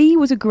Christmas. E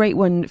was a great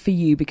one for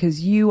you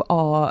because you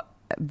are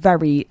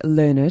very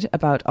learned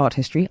about art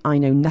history. I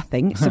know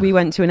nothing. So we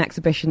went to an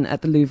exhibition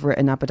at the Louvre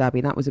in Abu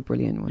Dhabi. That was a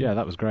brilliant one. Yeah,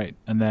 that was great.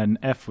 And then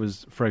F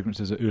was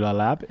fragrances at Ula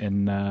Lab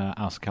in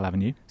Alscal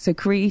Avenue. So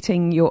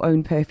creating your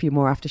own perfume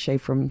or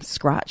aftershave from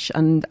scratch.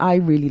 And I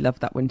really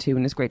loved that one too.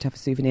 And it's great to have a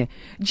souvenir.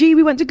 G,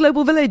 we went to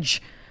Global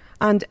Village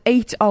and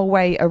ate our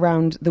way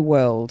around the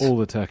world. All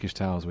the Turkish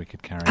towels we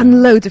could carry.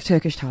 And loads of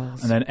Turkish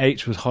towels. And then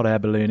H was hot air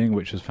ballooning,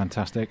 which was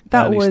fantastic.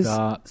 That Early was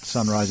start,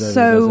 sunrise over the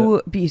so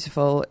desert.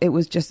 Beautiful. It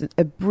was just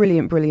a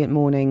brilliant, brilliant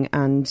morning.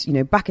 And, you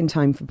know, back in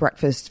time for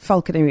breakfast,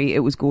 falconry,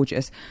 it was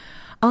gorgeous.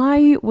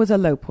 I was a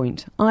low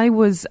point. I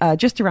was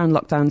just around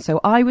lockdown,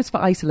 so I was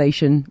for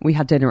isolation. We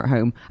had dinner at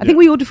home. I think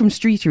we ordered from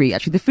Streetery,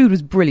 actually. The food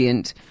was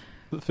brilliant.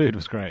 The food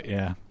was great,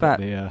 yeah.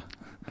 But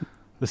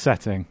the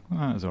setting,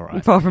 that was all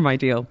right. Far from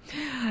ideal.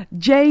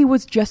 J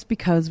was just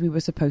because we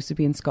were supposed to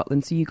be in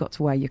Scotland, so you got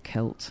to wear your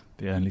kilt.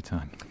 The only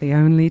time. The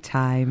only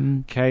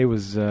time. K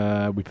was,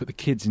 we put the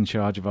kids in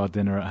charge of our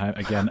dinner at home.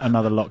 Again,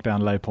 another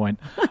lockdown low point.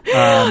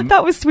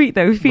 That was sweet,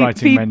 though.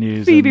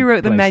 Phoebe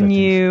wrote the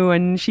menu,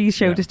 and she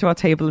showed us to our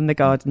table in the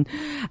garden.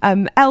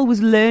 L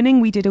was learning.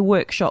 We did a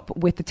workshop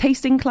with the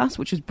tasting class,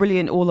 which was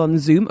brilliant, all on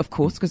Zoom, of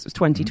course, because it was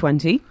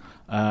 2020.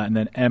 And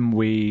then M,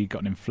 we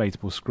got an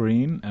inflatable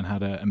screen and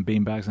and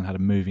beanbags and had a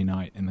movie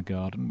night in the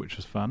garden, which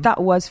was fun.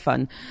 That was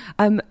fun.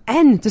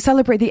 N, to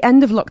celebrate the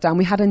end of lockdown,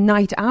 we had a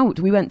night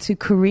out. We went to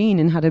Korean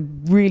and had a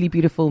really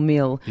beautiful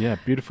meal. Yeah,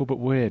 beautiful but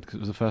weird because it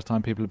was the first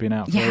time people had been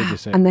out for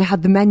ages. And they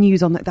had the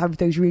menus on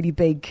those really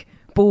big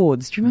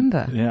boards. Do you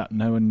remember? Yeah,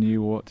 no one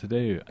knew what to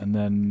do. And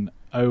then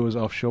O was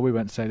offshore. We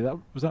went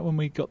sailing. Was that when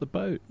we got the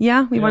boat?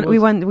 Yeah, we went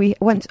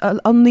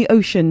on the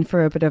ocean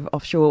for a bit of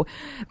offshore.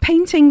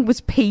 Painting was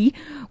P.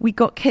 We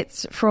got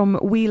kits from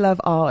We Love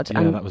Art. Yeah,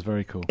 and that was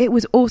very cool. It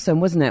was awesome,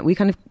 wasn't it? We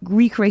kind of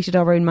recreated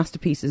our own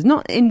masterpieces,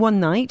 not in one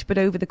night, but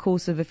over the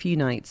course of a few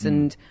nights.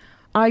 And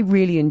I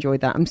really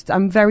enjoyed that.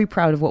 I'm very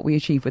proud of what we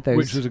achieved with those.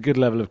 Which was a good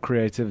level of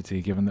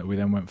creativity, given that we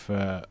then went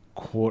for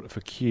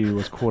Q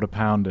was quarter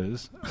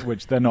pounders,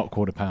 which they're not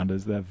quarter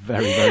pounders. They're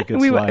very, very good.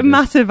 We were a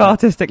massive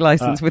artistic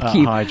license with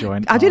Q. High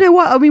Joint. I don't know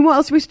what. I mean, what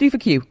else are we supposed to do for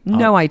Q?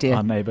 No idea.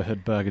 Our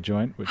neighbourhood burger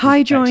joint. Which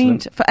High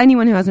Joint. Excellent. For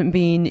anyone who hasn't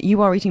been,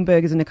 you are eating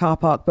burgers in a car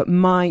park, but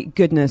my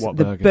goodness,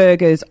 the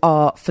burgers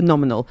are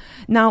phenomenal.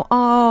 Now,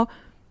 R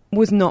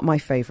was not my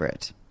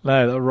favourite.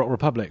 No, the Rock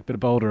Republic, bit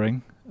of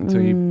bouldering.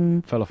 Until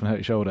you fell off and hurt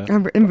your shoulder.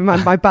 And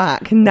my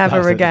back,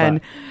 never again.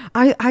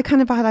 I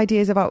kind of had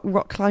ideas about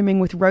rock climbing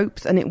with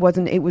ropes, and it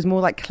was more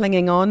like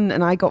clinging on,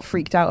 and I got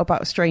freaked out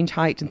about a strange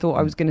height and thought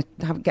I was going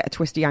to get a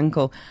twisty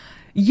ankle.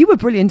 You were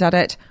brilliant at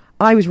it.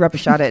 I was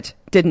rubbish at it.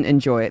 Didn't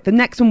enjoy it. The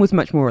next one was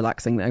much more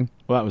relaxing, though.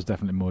 Well, that was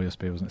definitely more your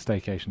speed, wasn't it?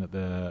 Staycation at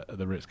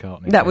the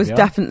Ritz-Carlton. That was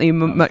definitely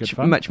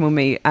much more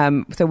me.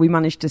 So we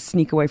managed to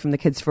sneak away from the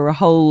kids for a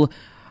whole...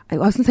 I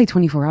was going to say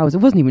 24 hours. It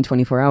wasn't even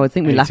 24 hours. I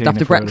think we left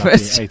after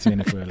breakfast. 18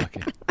 if we were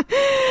lucky.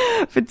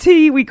 For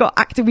tea, we got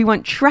active. We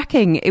went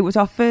trekking. It was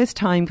our first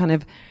time kind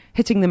of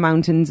hitting the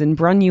mountains in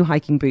brand new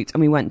hiking boots,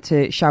 and we went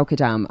to Schauke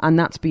Dam, and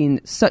that's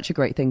been such a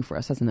great thing for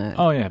us, hasn't it?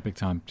 Oh yeah, big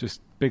time.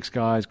 Just big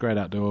skies, great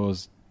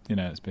outdoors. You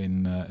know, it's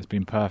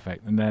been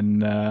perfect. And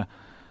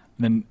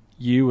then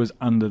you was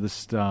Under the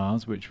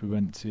Stars, which we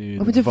went to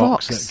the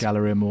Vox at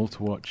Galleria Mall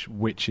to watch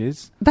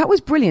Witches. That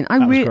was brilliant.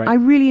 I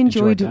really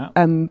enjoyed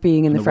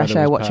being in the fresh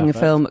air, watching a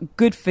film.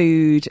 Good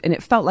food, and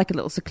it felt like a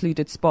little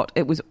secluded spot.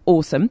 It was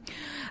awesome.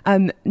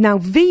 Now,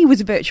 V was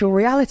virtual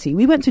reality.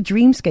 We went to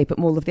Dreamscape at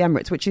Mall of the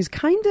Emirates, which is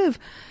kind of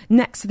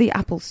next to the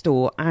Apple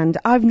Store, and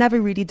I've never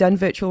really done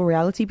virtual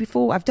reality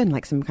before. I've done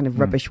like some kind of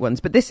rubbish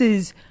ones, but this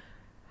is...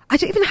 I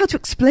don't even know how to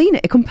explain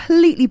it. It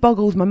completely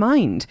boggled my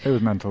mind. It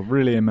was mental,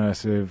 really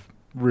immersive.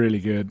 Really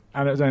good.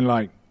 And it was only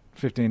like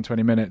 15,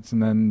 20 minutes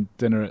and then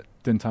dinner at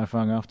Din Tai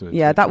Fung afterwards.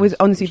 Yeah, that was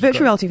honestly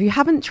virtual reality. If you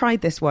haven't tried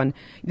this one,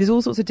 there's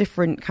all sorts of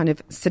different kind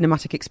of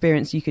cinematic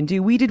experience you can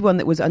do. We did one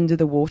that was under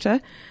the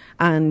water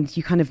and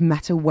you kind of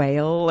met a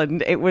whale,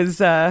 and it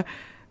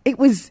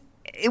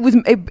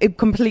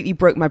completely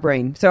broke my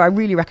brain. So I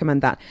really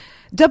recommend that.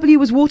 W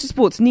was water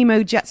sports,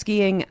 Nemo jet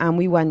skiing, and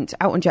we went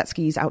out on jet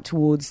skis out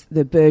towards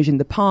the Burj and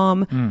the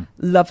Palm.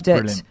 Loved it.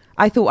 Brilliant.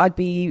 I thought I'd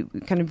be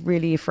kind of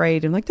really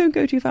afraid and like, don't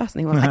go too fast.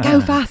 And he was like,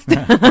 go fast.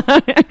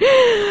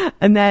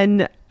 And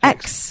then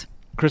X.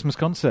 Christmas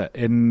concert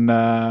in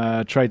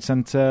Trade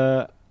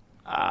Centre.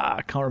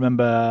 I can't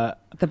remember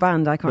the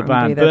band. I can't the remember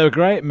band, either. but they were a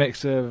great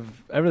mix of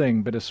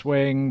everything. Bit of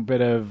swing,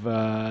 bit of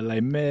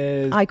Les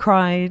Mis. I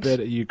cried.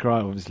 You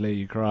cried, obviously.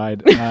 You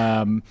cried.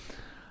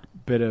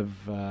 Bit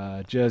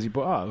of Jersey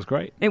Boy. Oh, it was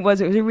great. It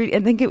was a really.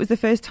 I think it was the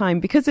first time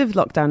because of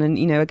lockdown, and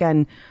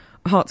again,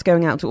 hearts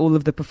going out to all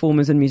of the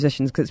performers and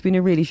musicians because it's been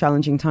a really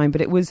challenging time.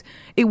 But it was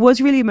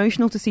really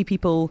emotional to see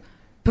people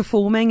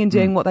performing and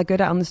doing what they're good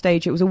at on the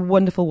stage. It was a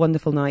wonderful,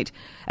 wonderful night.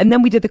 And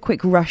then we did the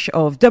quick rush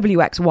of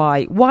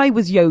WXY. Y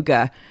was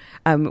yoga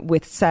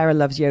with Sarah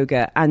Loves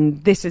Yoga.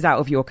 And this is out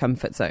of your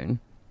comfort zone.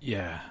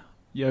 Yeah.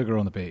 Yoga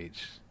on the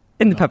beach.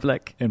 In the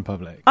public. In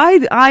public.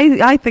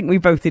 I think we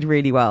both did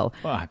really well.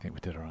 Well, I think we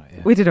did all right,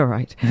 yeah. We did all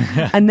right.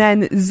 And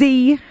then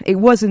Z, it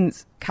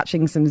wasn't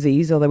catching some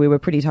Zs, although we were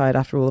pretty tired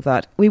after all of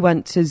that. We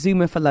went to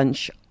Zuma for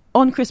lunch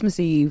on Christmas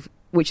Eve,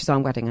 which is our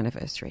wedding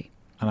anniversary.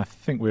 And I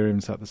think we were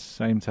even sat at the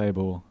same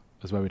table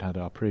as where we'd had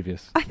our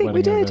previous I think wedding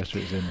we did.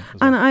 anniversary at Zuma as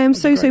well. And I am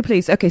so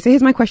pleased. Okay, so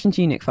here's my question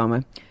to you, Nick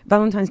Farmer.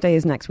 Valentine's Day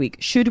is next week.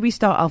 Should we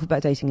start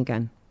alphabet dating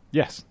again?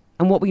 Yes.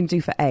 And what are we going to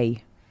do for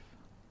A?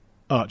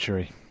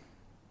 Archery.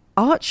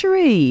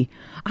 Archery.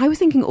 I was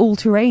thinking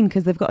all-terrain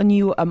because they've got a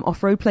new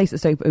off-road place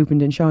that's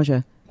opened in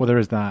Sharjah. Well, there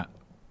is that.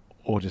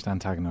 Or just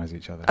antagonise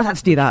each other. Oh,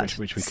 let's do that.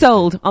 Which we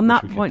Sold. do. On Which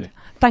that we point, do.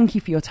 thank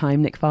you for your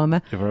time, Nick Farmer.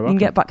 You're very You welcome.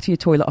 can get back to your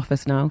toilet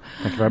office now.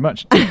 Thank you very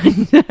much.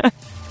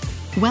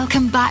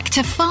 Welcome back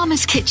to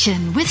Farmer's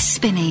Kitchen with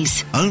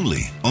Spinneys.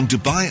 Only on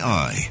Dubai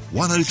Eye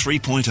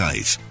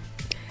 103.8.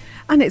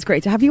 And it's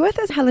great to have you with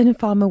us, Helen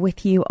Farmer,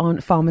 with you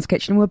on Farmer's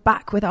Kitchen. We're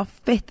back with our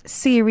 5th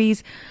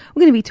series.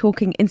 We're going to be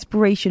talking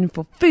inspiration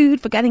for food,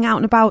 for getting out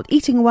and about,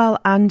 eating well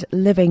and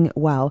living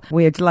well.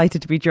 We are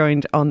delighted to be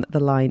joined on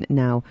the line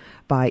now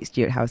by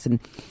Stuart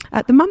Howson,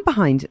 the man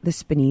behind the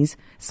Spinneys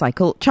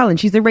Cycle Challenge.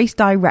 He's the race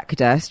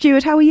director.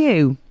 Stuart, how are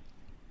you?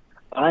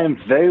 I am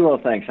very well,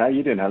 thanks. How are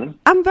you doing, Helen?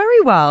 I'm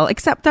very well,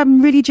 except I'm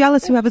really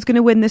jealous whoever's going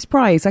to win this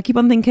prize. I keep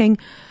on thinking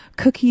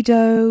cookie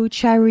dough,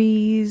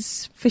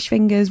 cherries, fish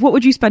fingers. What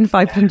would you spend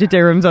 500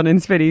 dirhams on in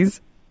Spinneys?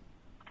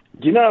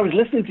 I was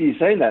listening to you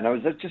saying that, and I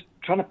was just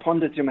trying to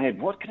ponder through my head,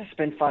 what can I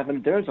spend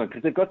 500 dirhams on?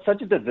 Because they've got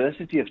such a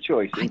diversity of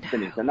choice in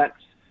Spinneys, and that's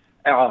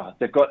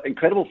they've got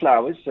incredible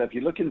flowers. So if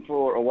you're looking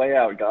for a way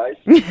out, guys,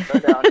 go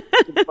down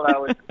to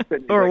flowers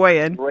or a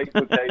way in. Great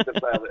bouquets of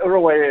flowers, or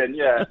a way in,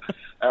 yeah.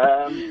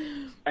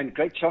 And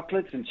great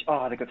chocolates, and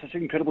they've got such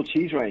an incredible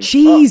cheese range.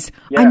 Cheese!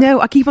 Yeah. I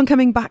know, I keep on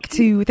coming back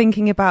to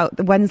thinking about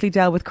the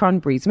Wensleydale with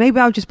cranberries. Maybe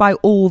I'll just buy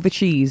all the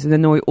cheese and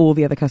annoy all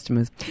the other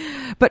customers.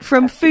 But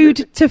from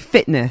food to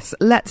fitness,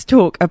 let's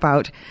talk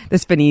about the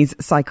Spinneys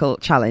Cycle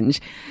Challenge.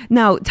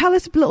 Now, tell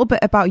us a little bit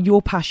about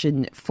your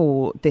passion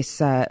for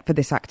this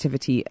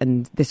activity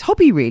and this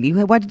hobby, really.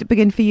 Where did it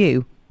begin for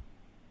you?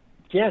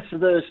 Yeah, so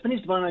the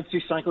Spinneys Dubai 92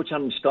 Cycle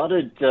Challenge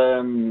started,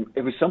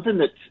 it was something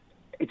that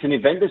it's an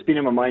event that's been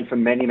in my mind for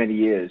many, many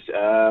years.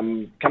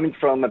 Coming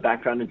from a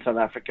background in South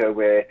Africa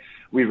where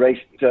we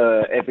raced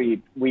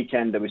every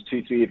weekend, there was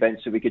 2-3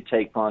 events that we could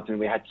take part in.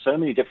 We had so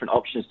many different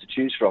options to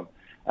choose from.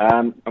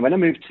 And when I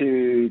moved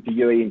to the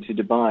UAE and to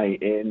Dubai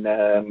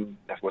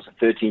that was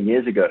 13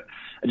 years ago,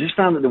 I just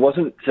found that there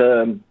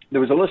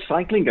was a lot of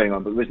cycling going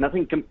on, but there was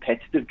nothing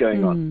competitive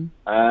going on.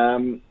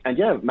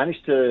 And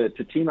managed to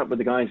team up with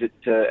the guys at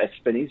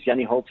Spinneys,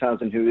 Yanni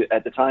Holthausen, who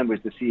at the time was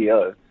the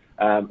CEO,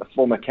 a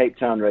former Cape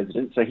Town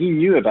resident. So he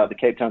knew about the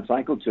Cape Town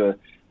Cycle Tour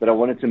that I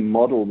wanted to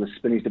model the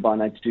Spinneys Dubai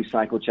 92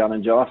 Cycle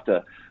Challenge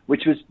after,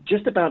 which was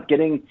just about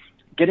getting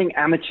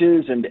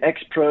amateurs and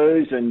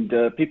ex-pros and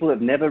people who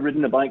have never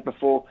ridden a bike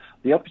before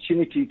the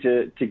opportunity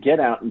to get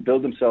out and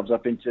build themselves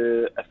up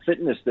into a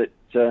fitness that,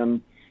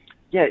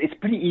 it's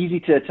pretty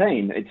easy to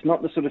attain. It's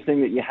not the sort of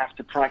thing that you have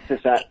to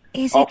practice at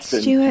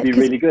often to be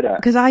really good at.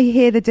 Because I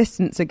hear the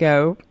distance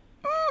ago.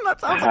 That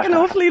sounds like an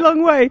awfully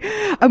long way.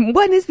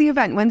 When is the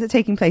event? When's it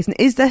taking place? And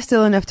is there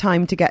still enough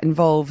time to get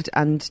involved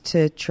and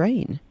to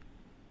train?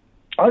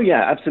 Oh,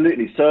 yeah,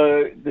 absolutely.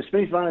 So the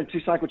Spinneys Dubai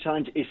 92 Cycle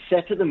Challenge is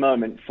set at the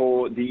moment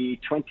for the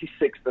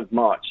 26th of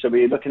March. So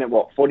we're looking at,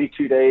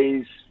 43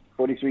 days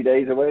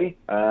away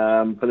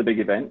for the big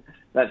event.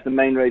 That's the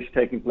main race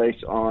taking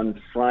place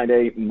on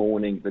Friday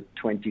morning, the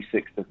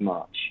 26th of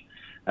March.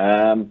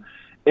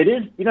 It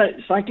is,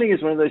 cycling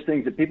is one of those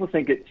things that people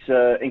think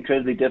it's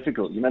incredibly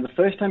difficult. The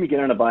first time you get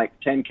on a bike,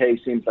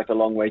 10K seems like a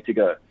long way to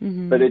go.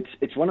 Mm-hmm. But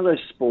it's one of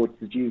those sports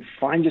that you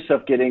find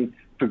yourself getting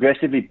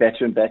progressively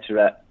better and better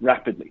at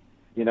rapidly.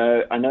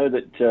 I know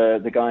that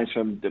the guys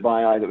from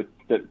Dubai Eye,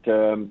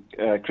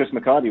 that Chris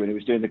McCarty, when he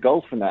was doing the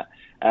golf from that,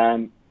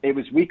 it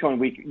was week on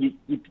week.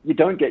 You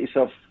don't get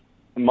yourself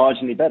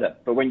marginally better.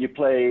 But when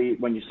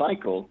you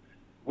cycle,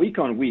 week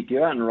on week,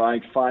 you're out and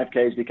ride,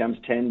 5Ks becomes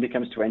 10,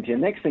 becomes 20,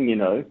 and next thing you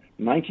know,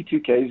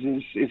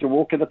 92Ks is a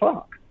walk in the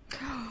park.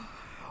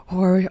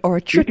 Or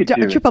a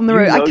trip on the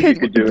road. I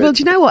could. Well, do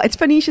you know what? It's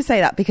funny you should say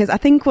that, because I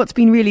think what's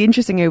been really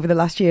interesting over the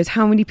last year is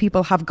how many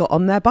people have got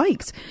on their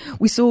bikes.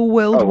 We saw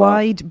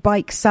worldwide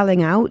bikes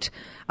selling out.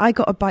 I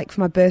got a bike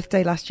for my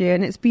birthday last year,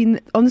 and it's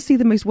been honestly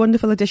the most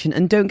wonderful addition.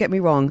 And don't get me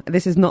wrong,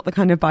 this is not the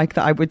kind of bike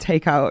that I would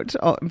take out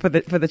for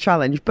the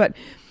challenge, but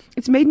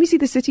it's made me see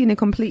the city in a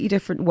completely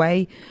different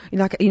way.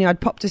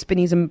 I'd pop to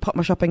Spinneys and pop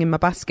my shopping in my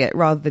basket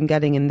rather than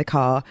getting in the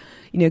car.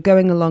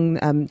 Going along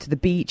to the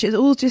beach. It's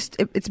all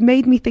it's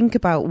made me think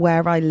about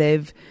where I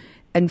live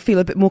and feel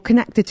a bit more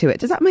connected to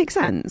it. Does that make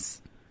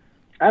sense?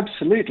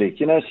 Absolutely.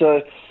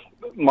 So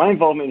my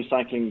involvement in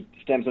cycling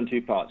stems on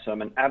two parts. So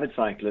I'm an avid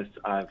cyclist.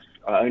 I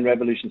own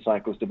Revolution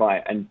Cycles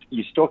Dubai, and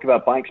you talk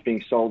about bikes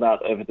being sold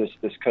out over this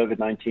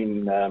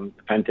COVID-19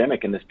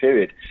 pandemic in this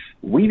period.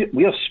 We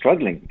are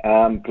struggling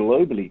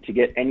globally to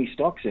get any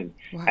stocks in,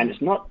 and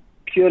it's not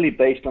purely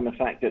based on the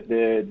fact that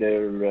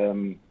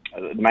the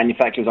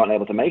manufacturers aren't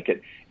able to make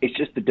it. It's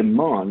just the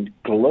demand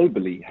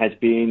globally has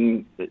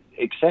been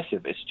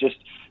excessive. It's just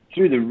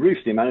through the roof,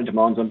 the amount of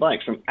demands on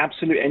bikes, from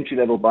absolute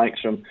entry-level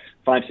bikes, from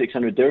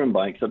 500-600 dirham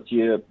bikes up to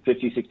your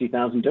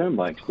 50,000-60,000 dirham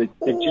bikes. They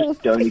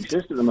just don't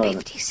exist at the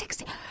moment. 50,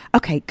 60.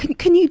 Okay,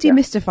 can you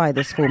demystify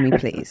this for me,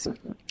 please?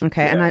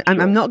 Okay, and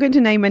I'm not going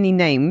to name any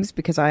names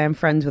because I am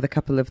friends with a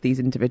couple of these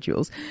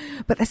individuals,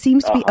 but there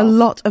seems to be a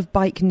lot of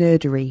bike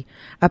nerdery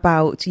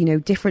about,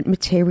 different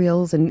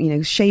materials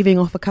and, shaving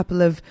off a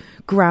couple of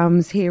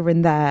grams here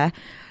and there.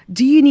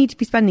 Do you need to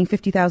be spending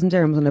 50,000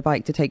 dirhams on a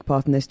bike to take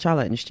part in this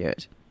challenge,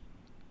 Stuart?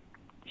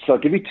 So I'll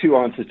give you two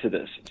answers to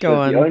this. Go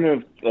on. The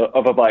owner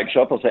of a bike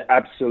shop, I'll say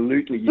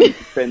absolutely you need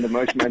to spend the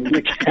most money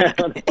you can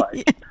on a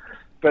bike. Yeah.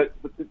 But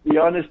the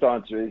honest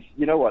answer is,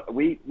 you know what?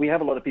 We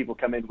have a lot of people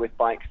come in with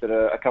bikes that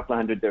are a couple of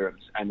hundred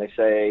dirhams, and they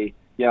say,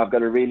 I've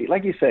got a really,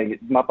 like you're saying,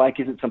 my bike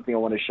isn't something I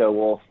want to show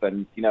off,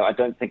 and, I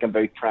don't think I'm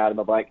very proud of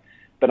my bike.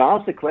 But I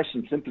ask the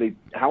question simply,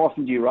 how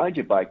often do you ride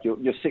your bike,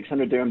 your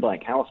 600 dirham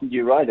bike? How often do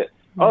you ride it?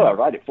 Mm-hmm. I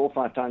ride it 4 or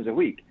 5 times a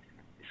week.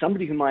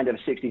 Somebody who might have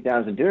a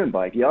 60,000 dirham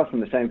bike, you ask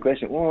them the same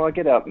question. Well, I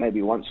get out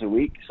maybe once a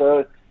week.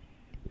 So,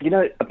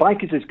 a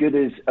bike is as good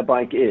as a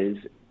bike is.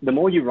 The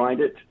more you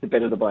ride it, the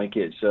better the bike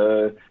is.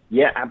 So,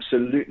 yeah,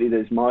 absolutely.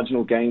 There's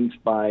marginal gains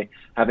by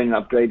having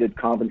an upgraded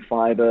carbon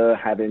fiber,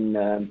 having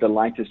the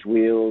lightest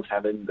wheels,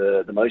 having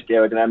the most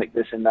aerodynamic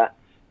this and that.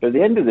 But at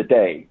the end of the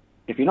day,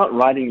 if you're not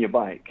riding your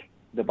bike,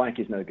 the bike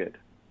is no good.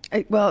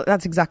 Well,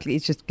 that's exactly.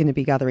 It's just going to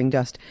be gathering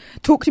dust.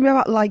 Talk to me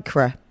about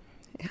Lycra.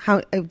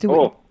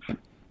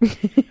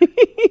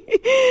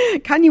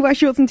 Can you wear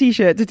shorts and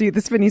t-shirt to do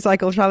the Spinny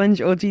Cycle Challenge,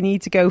 or do you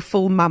need to go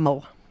full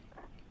mammal?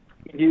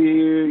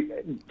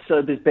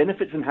 So there's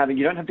benefits in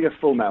you don't have to go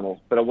full mammal,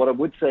 but what I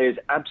would say is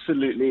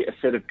absolutely a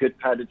set of good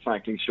padded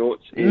cycling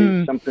shorts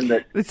is something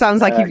that... It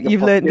sounds like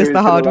you've learned this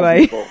the hard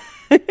way.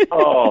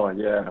 Oh,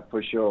 yeah,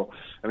 for sure.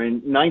 I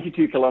mean,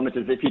 92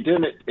 kilometers, if you're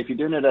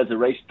doing it as a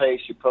race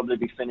pace, you'll probably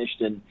be finished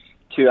in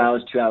 2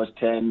 hours, 2 hours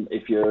 10.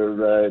 If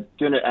you're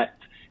doing it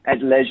at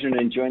leisure and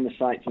enjoying the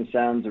sights and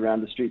sounds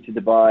around the streets of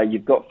Dubai,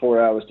 you've got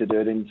 4 hours to do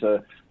it in.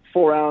 So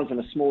 4 hours and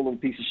a small little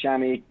piece of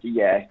chamois,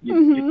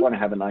 you'd want to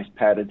have a nice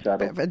padded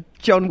saddle. Bit of a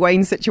John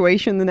Wayne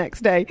situation the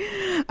next day.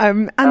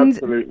 And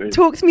Absolutely.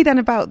 Talk to me then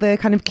about the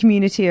kind of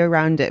community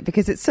around it,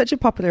 because it's such a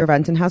popular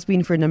event and has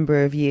been for a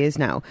number of years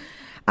now.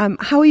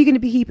 How are you going to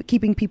be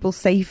keeping people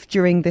safe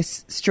during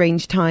this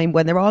strange time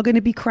when there are going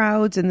to be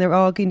crowds and there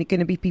are going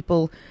to be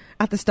people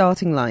at the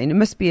starting line? It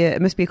must be a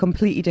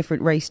completely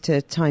different race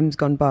to times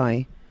gone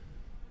by.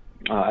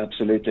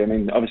 Absolutely. I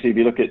mean, obviously, if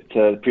you look at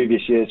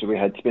previous years where we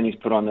had Spinneys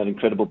put on that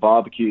incredible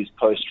barbecues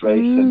post-race,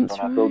 and on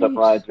our build-up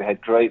rides, we had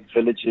great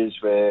villages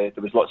where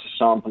there was lots of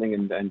sampling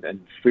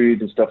and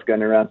food and stuff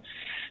going around.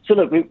 So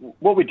look,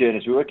 what we're doing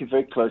is we're working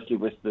very closely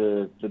with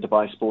the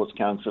Dubai Sports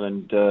Council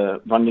and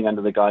running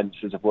under the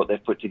guidances of what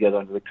they've put together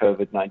under the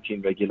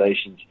COVID-19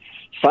 regulations.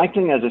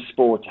 Cycling as a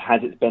sport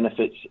has its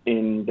benefits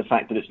in the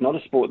fact that it's not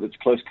a sport that's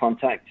close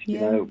contact,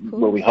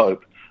 well, we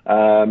hope.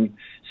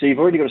 So you've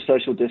already got a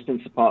social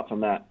distance apart from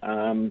that.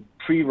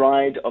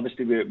 Pre-ride,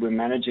 obviously, we're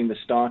managing the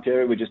start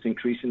area. We're just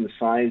increasing the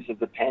size of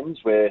the pens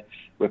where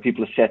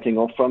people are setting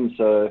off from.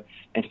 So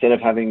instead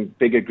of having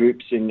bigger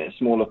groups in a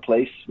smaller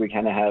place, we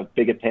kind of have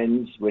bigger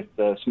pens with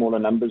smaller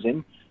numbers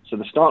in. So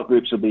the start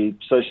groups will be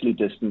socially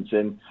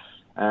distancing.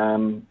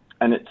 And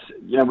it's,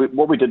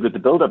 what we did with the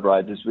build-up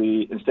rides is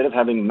instead of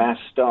having mass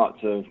starts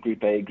of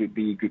Group A, Group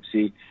B, Group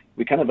C,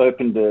 we kind of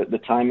opened the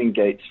timing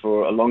gates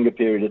for a longer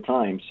period of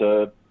time.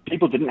 So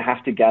people didn't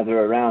have to gather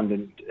around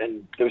and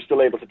they were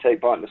still able to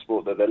take part in the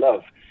sport that they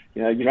love.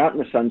 You're out in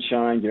the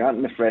sunshine, you're out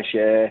in the fresh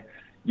air,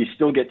 you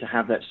still get to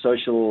have that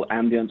social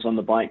ambience on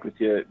the bike with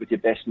your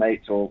best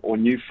mates or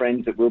new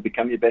friends that will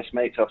become your best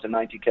mates after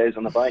 90 Ks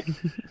on the bike.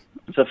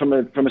 So from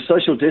a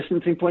social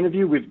distancing point of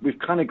view, we've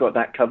kind of got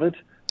that covered.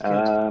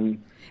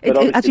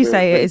 As you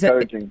say, is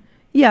it?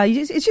 Yeah,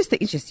 it's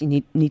just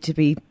you need to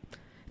be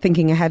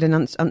thinking ahead and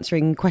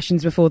answering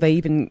questions before they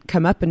even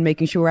come up and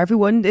making sure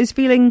everyone is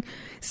feeling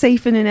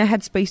safe and in a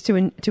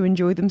headspace to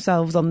enjoy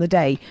themselves on the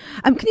day.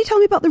 Can you tell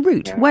me about the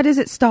route? Yeah. Where does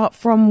it start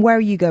from? Where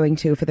are you going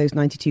to for those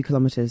 92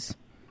 kilometres?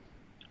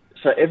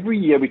 So every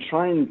year we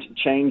try and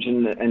change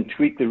and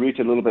tweak the route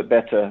a little bit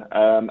better.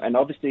 And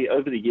obviously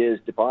over the years,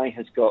 Dubai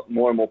has got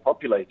more and more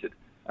populated.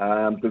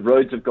 The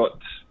roads have got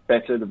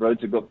better, the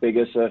roads have got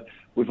bigger. So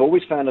we've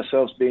always found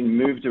ourselves being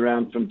moved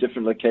around from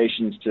different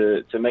locations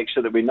to make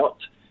sure that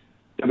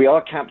we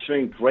are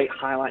capturing great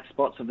highlight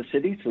spots of the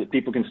city so that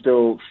people can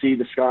still see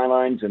the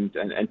skylines and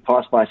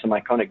pass by some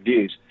iconic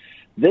views.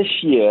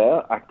 This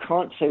year, I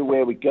can't say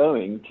where we're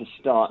going to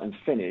start and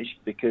finish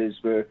because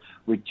we're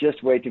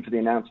just waiting for the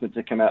announcement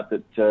to come out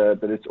that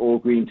it's all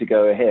green to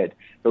go ahead.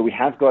 But we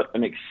have got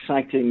an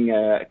exciting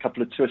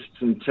couple of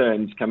twists and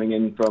turns coming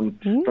in from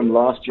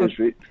last year's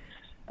route.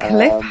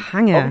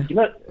 Cliffhanger.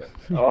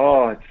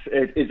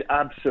 It's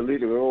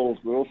absolutely. We're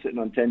all sitting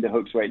on tender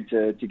hooks waiting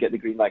to get the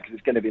green light because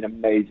it's going to be an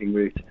amazing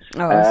route.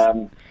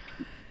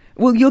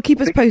 Well, you'll keep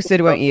us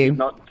posted, won't you?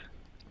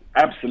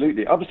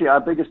 Absolutely. Obviously,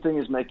 our biggest thing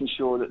is making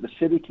sure that the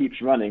city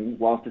keeps running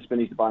whilst the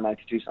Spinneys Dubai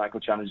 92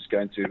 Cycle Challenge is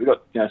going through. We've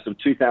got some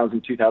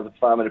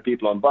 2,500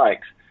 people on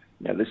bikes.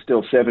 There's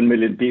still 7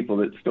 million people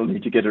that still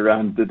need to get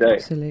around the day.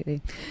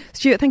 Absolutely.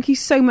 Stuart, thank you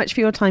so much for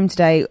your time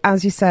today.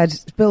 As you said,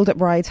 build-up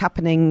rides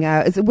happening.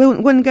 Is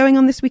one going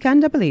on this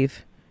weekend, I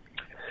believe?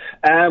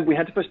 We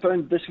had to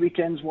postpone this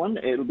weekend's one.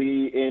 It'll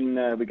be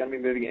we're going to be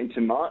moving it into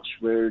March.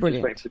 We're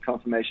just waiting for the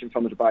confirmation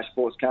from the Dubai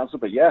Sports Council.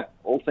 But yeah,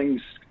 all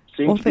things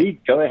seem to be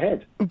go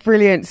ahead.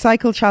 Brilliant.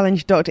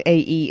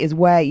 Cyclechallenge.ae is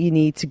where you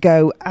need to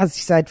go. As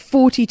you said,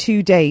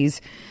 42 days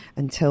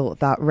until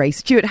that race.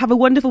 Stuart, have a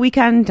wonderful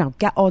weekend. Now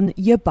get on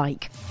your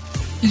bike.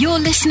 You're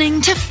listening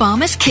to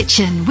Farmer's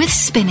Kitchen with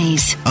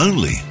Spinneys.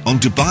 Only on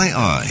Dubai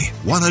Eye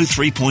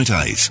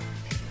 103.8.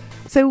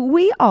 So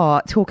we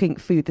are talking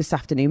food this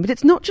afternoon, but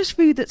it's not just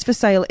food that's for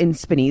sale in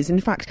Spinneys. In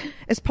fact,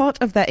 as part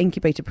of their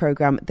incubator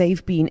programme,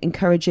 they've been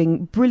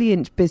encouraging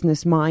brilliant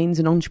business minds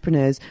and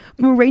entrepreneurs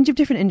from a range of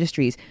different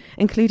industries,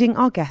 including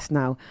our guest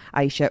now,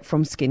 Aisha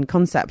from Skin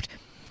Concept.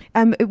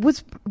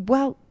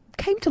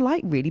 Came to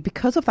light really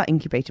because of that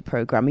incubator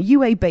program, a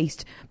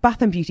UAE-based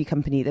bath and beauty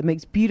company that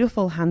makes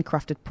beautiful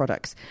handcrafted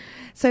products.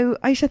 So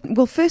Aisha,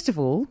 well, first of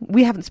all,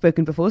 we haven't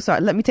spoken before, so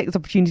let me take this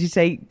opportunity to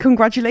say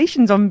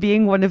congratulations on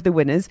being one of the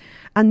winners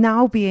and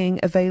now being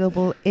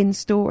available in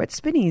store at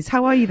Spinneys.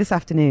 How are you this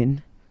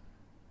afternoon?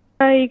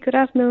 Hi, good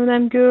afternoon.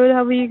 I'm good.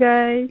 How are you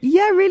guys?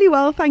 Yeah, really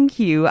well, thank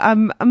you.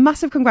 A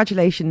massive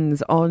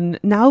congratulations on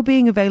now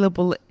being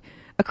available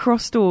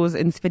across stores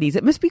in Spinneys.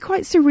 It must be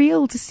quite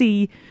surreal to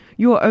see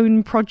your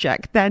own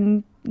project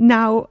then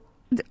now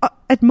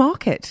at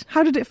market.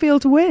 How did it feel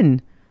to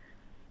win?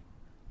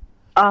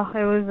 Oh,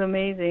 it was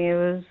amazing.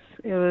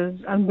 It was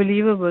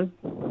unbelievable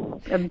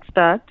at the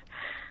start.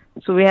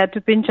 So we had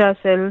to pinch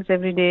ourselves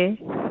every day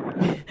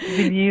to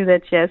believe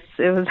that yes,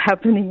 it was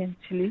happening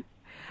actually.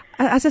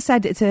 As I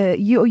said,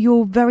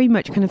 you're very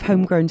much kind of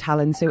homegrown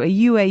talent, so a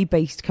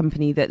UAE-based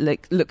company that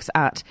looks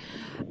at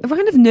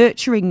kind of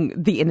nurturing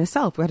the inner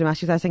self. We had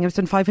Aisha there saying I've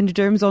spent 500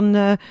 dirhams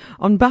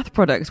on bath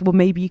products. Well,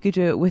 maybe you could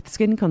do it with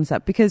Skin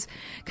Concept. Because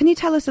can you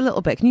tell us a little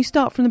bit? Can you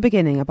start from the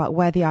beginning about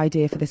where the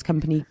idea for this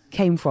company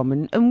came from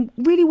and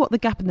really what the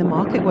gap in the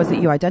market was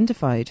that you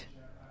identified?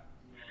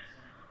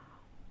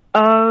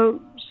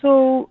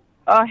 So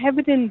I have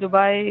been in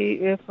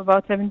Dubai for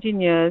about 17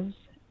 years.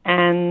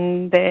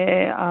 And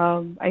there,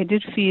 I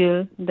did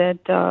feel that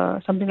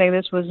something like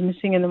this was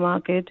missing in the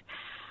market.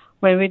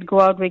 When we'd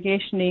go out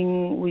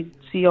vacationing, we'd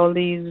see all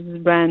these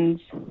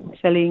brands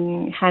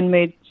selling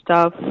handmade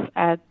stuff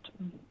at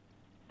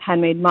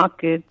handmade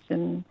markets,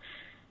 and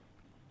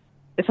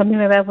something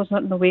like that was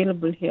not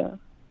available here.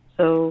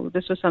 So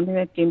this was something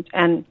that came,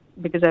 and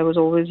because I was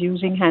always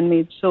using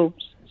handmade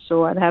soaps,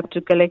 so I'd have to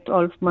collect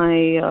all of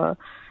my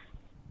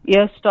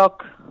ear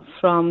stock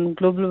from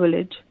Global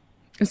Village.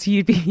 So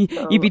you'd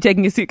be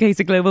taking a suitcase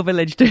to Global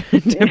Village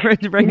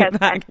to bring it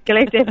back.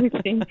 Collect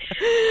everything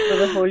for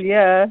the whole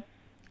year.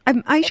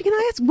 Aisha, can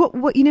I ask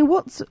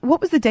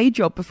what was the day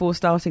job before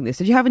starting this?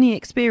 Did you have any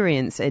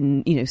experience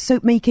in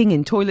soap making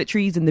and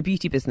toiletries and the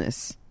beauty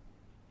business?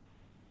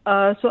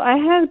 So I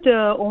had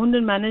owned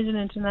and managed an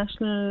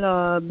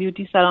international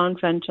beauty salon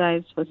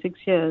franchise for 6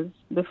 years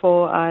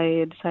before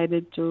I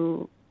decided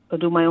to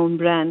do my own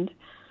brand.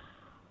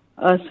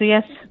 So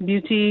yes,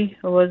 beauty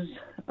was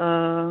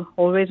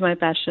always my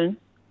passion.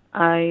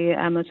 I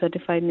am a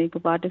certified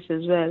makeup artist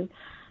as well.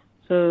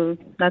 So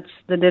that's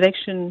the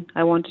direction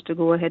I wanted to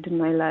go ahead in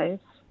my life.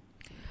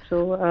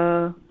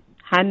 So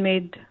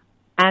handmade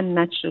and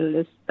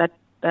natural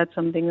that's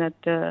something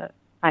that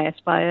I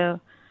aspire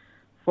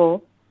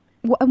for.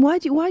 And why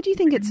do you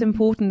think it's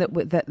important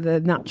that the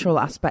natural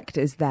aspect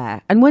is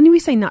there? And when we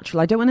say natural,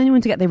 I don't want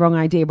anyone to get the wrong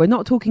idea. We're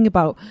not talking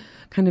about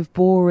kind of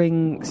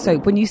boring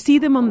soap. When you see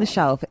them on the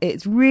shelf,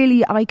 it's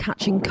really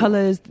eye-catching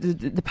colours.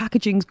 The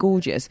packaging's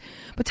gorgeous.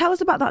 But tell us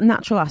about that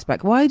natural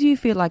aspect. Why do you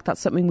feel like that's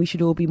something we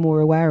should all be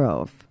more aware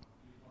of?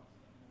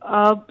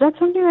 That's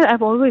something that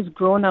I've always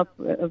grown up.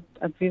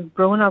 We've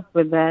grown up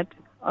with that.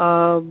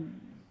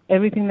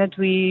 Everything that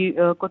we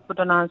could put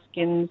on our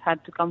skins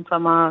had to come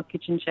from our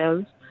kitchen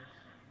shelves.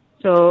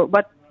 So,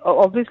 but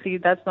obviously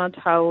that's not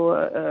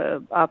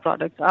how our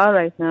products are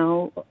right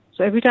now.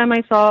 So every time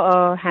I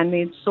saw a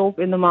handmade soap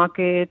in the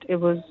market, it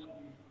was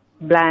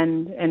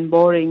bland and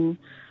boring.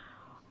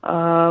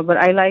 But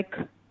I like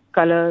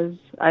colors.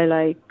 I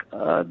like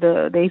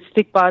the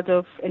aesthetic part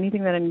of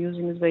anything that I'm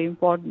using is very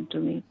important to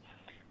me.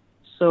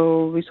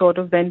 So we sort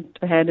of went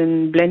ahead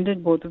and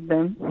blended both of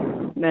them.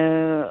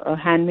 A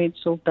handmade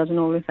soap doesn't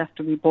always have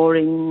to be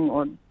boring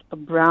or a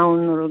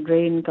brown or a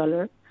gray in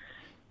color.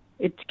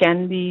 It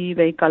can be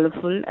very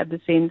colorful, at the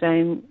same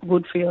time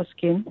good for your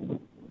skin.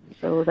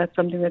 So that's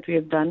something that we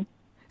have done.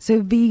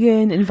 So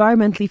vegan,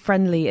 environmentally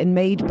friendly, and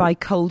made by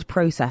cold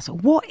process.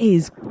 What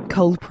is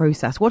cold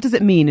process? What does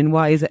it mean, and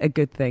why is it a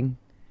good thing?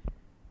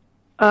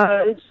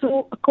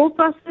 So a cold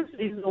process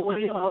is a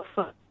way of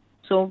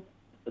soap.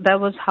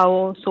 That was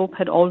how soap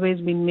had always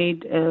been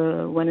made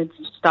when it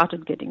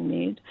started getting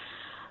made.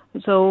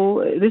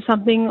 So there's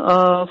something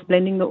of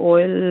blending the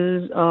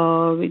oils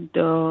with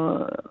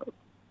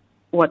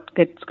what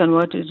gets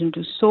converted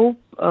into soap.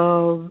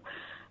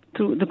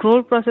 Through the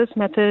cold process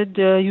method,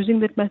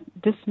 using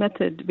this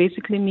method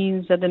basically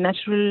means that the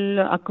natural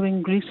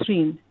occurring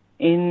glycerine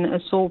in a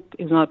soap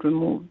is not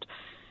removed.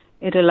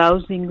 It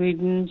allows the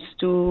ingredients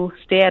to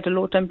stay at a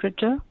low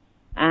temperature,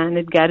 and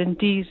it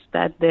guarantees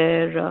that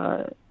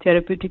their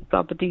therapeutic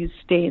properties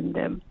stay in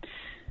them.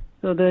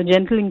 So the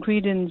gentle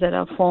ingredients that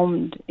are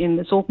formed in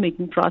the soap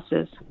making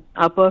process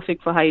are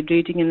perfect for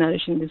hydrating and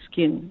nourishing the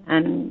skin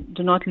and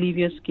do not leave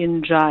your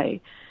skin dry.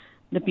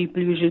 The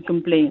people usually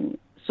complain,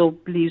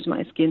 soap leaves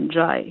my skin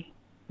dry.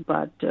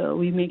 But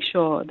we make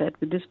sure that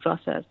with this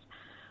process,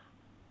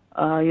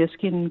 your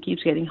skin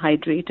keeps getting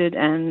hydrated,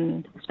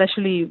 and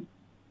especially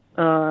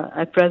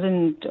at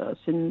present,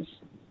 since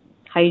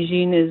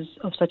hygiene is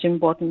of such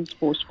importance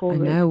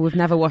post-COVID. I know, we've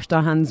never washed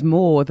our hands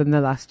more than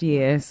the last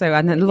year. So,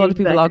 and then a lot of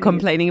people are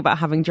complaining about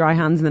having dry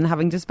hands and then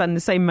having to spend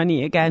the same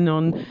money again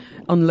on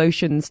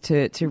lotions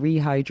to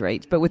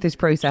rehydrate. But with this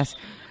process,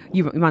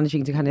 you're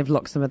managing to kind of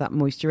lock some of that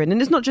moisture in. And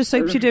it's not just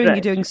soaps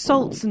you're doing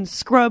salts and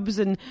scrubs.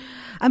 And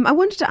I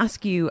wanted to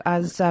ask you,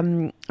 as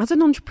an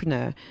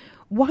entrepreneur,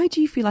 why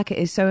do you feel like it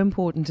is so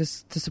important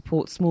to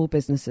support small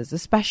businesses,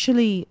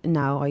 especially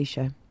now,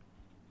 Aisha?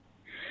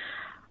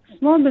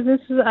 Small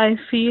businesses, I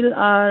feel,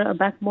 are a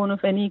backbone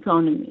of any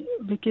economy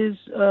because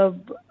the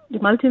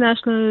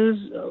multinationals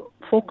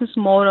focus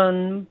more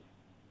on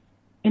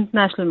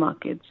international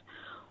markets,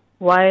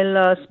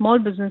 while small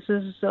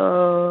businesses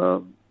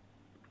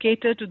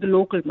cater to the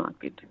local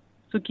market,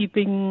 so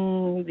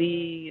keeping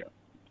the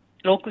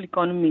local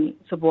economy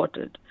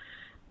supported.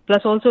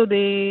 Plus also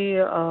they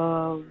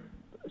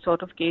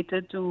sort of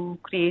cater to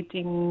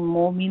creating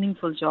more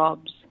meaningful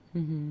jobs.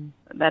 Mm-hmm.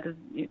 That is,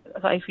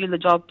 I feel the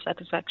job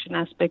satisfaction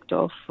aspect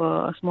of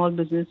a small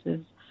business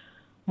is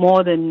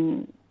more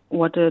than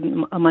what a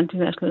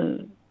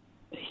multinational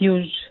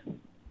huge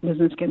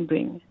business can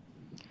bring.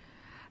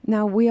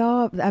 Now, we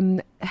are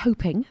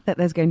hoping that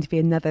there's going to be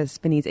another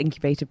Spinneys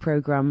Incubator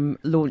Programme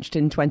launched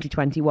in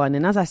 2021.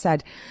 And as I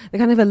said, the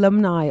kind of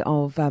alumni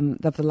of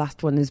the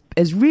last one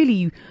is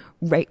really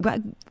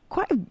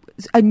quite an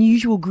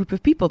unusual group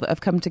of people that have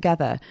come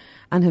together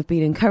and have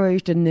been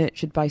encouraged and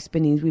nurtured by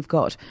Spinneys. We've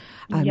got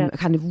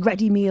kind of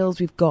ready meals,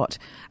 we've got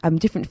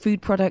different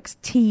food products,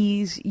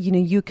 teas,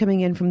 you're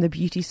coming in from the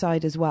beauty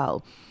side as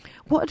well.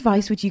 What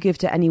advice would you give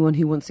to anyone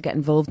who wants to get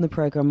involved in the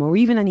programme, or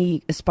even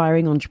any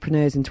aspiring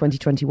entrepreneurs in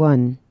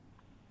 2021?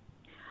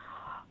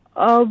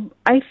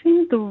 I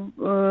think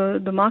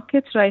the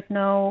markets right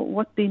now,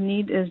 what they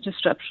need is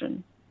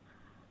disruption.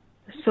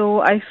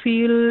 So I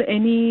feel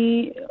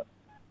any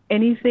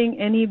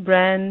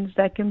brands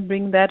that can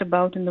bring that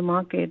about in the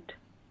market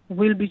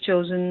will be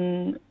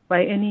chosen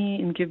by any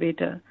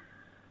incubator.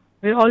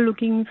 We're all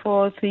looking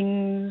for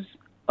things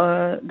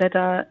that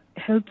are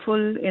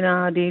helpful in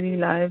our daily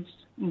lives,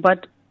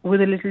 but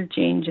with a little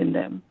change in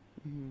them.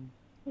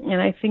 Mm-hmm.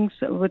 And I think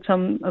with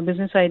a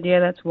business idea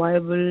that's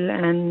viable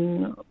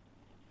and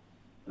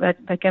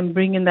that can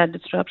bring in that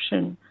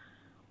disruption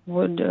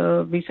would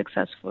be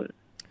successful.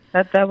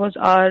 That was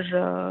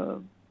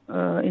our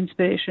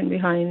inspiration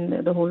behind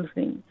the whole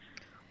thing.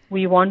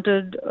 We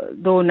wanted,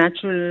 though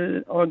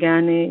natural,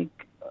 organic,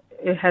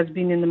 it has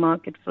been in the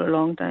market for a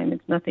long time.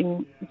 It's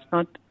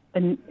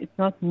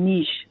not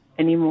niche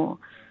anymore.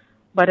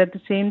 But at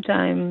the same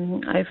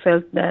time, I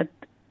felt that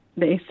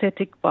the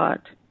aesthetic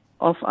part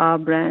of our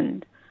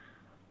brand,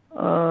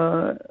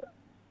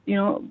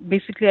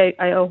 basically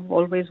I have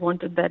always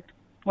wanted that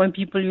when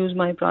people use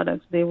my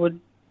products, they would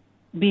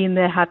be in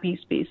their happy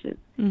spaces.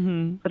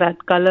 Mm-hmm. So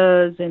that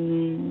colors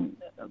and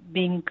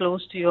being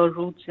close to your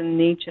roots in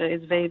nature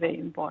is very, very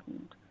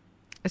important.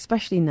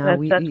 Especially now,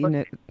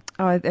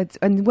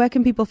 and where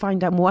can people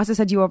find out more? As I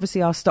said, you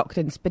obviously are stocked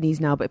in Spinneys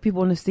now, but if people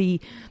want to see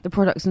the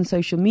products on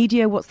social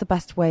media, what's the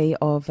best way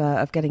of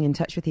getting in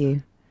touch with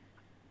you?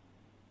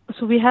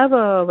 So we have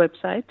a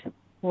website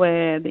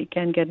where they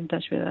can get in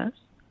touch with us.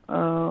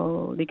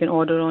 They can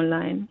order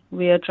online.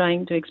 We are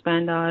trying to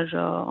expand our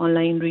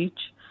online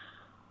reach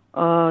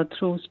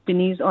through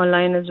Spinneys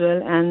online as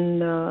well, and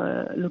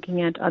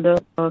looking at other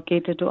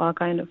cater to our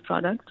kind of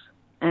products.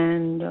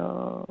 And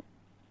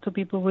so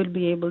people will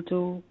be able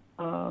to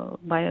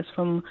buy us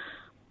from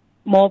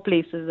more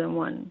places than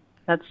one.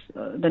 That's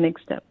the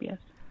next step, yes.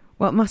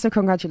 Well, massive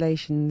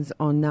congratulations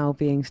on now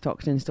being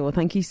stocked in store.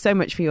 Thank you so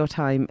much for your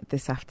time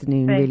this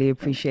afternoon. Thanks. Really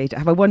appreciate it.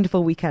 Have a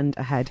wonderful weekend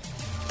ahead.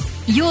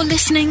 You're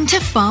listening to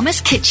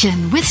Farmer's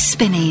Kitchen with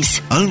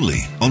Spinneys. Only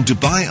on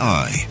Dubai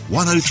Eye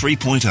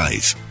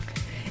 103.8.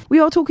 We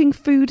are talking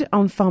food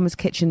on Farmer's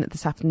Kitchen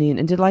this afternoon,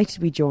 and delighted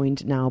to be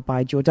joined now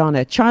by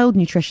Jordana, child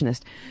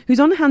nutritionist, who's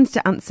on hand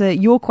to answer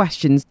your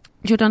questions.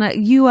 Jordana,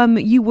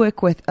 you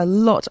work with a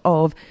lot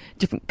of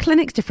different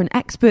clinics, different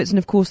experts, and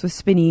of course with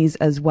Spinneys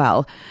as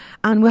well.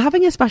 And we're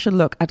having a special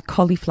look at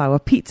cauliflower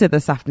pizza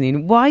this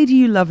afternoon. Why do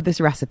you love this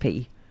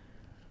recipe?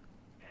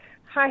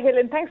 Hi,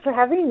 Helen. Thanks for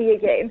having me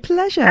again.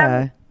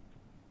 Pleasure.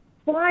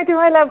 Why do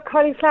I love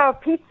cauliflower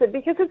pizza?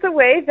 Because it's a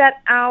way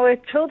that our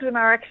children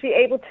are actually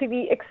able to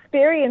be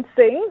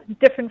experiencing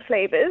different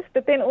flavors,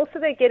 but then also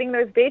they're getting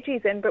those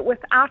veggies in, but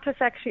without us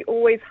actually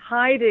always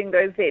hiding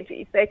those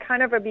veggies. They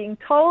kind of are being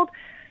told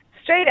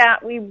straight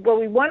out, we're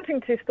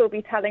wanting to still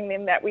be telling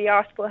them that we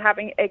are still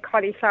having a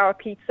cauliflower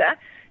pizza,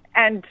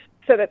 and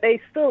so that they're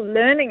still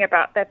learning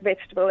about that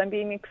vegetable and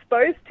being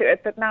exposed to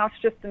it, but now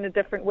it's just in a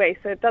different way.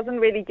 So it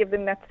doesn't really give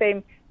them that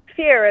same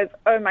fear as,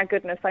 oh my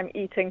goodness, I'm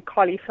eating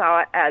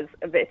cauliflower as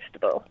a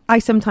vegetable. I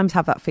sometimes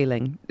have that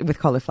feeling with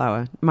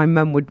cauliflower. My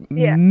mum would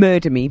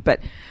murder me, but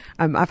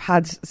I've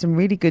had some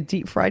really good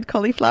deep fried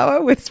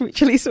cauliflower with sweet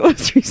chili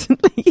sauce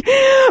recently.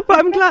 But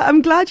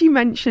I'm glad you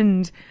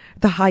mentioned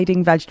the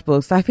hiding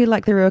vegetables. I feel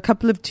like there are a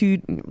couple of two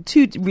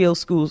real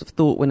schools of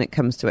thought when it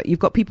comes to it. You've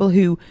got people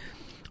who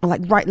are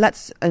like, right,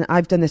 and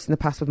I've done this in the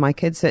past with my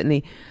kids,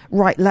 certainly,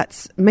 right,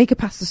 let's make a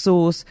pasta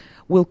sauce,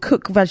 we'll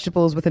cook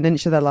vegetables within an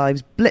inch of their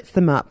lives, blitz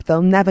them up,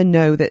 they'll never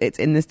know that it's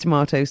in this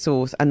tomato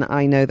sauce, and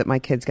I know that my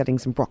kid's getting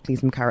some broccoli,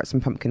 some carrots,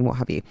 some pumpkin, what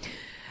have you.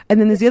 And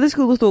then there's the other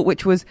school of thought,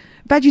 which was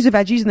veggies are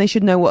veggies and they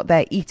should know what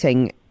they're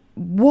eating.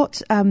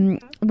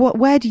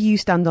 Where do you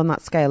stand on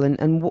that scale,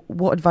 and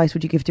what advice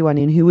would you give to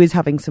anyone who is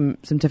having some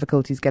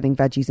difficulties getting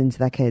veggies into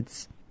their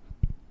kids?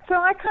 So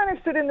I kind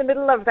of sit in the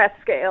middle of that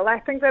scale. I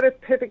think that it's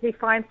perfectly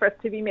fine for us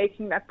to be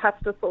making that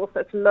pasta sauce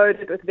that's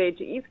loaded with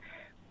veggies.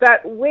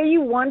 But where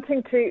you're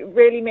wanting to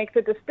really make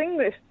the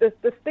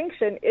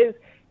distinction is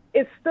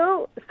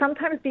still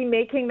sometimes be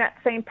making that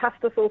same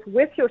pasta sauce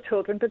with your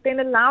children, but then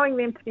allowing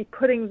them to be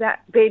putting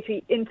that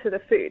veggie into the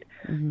food.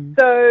 Mm-hmm.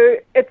 So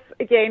it's,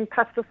 again,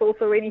 pasta sauce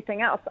or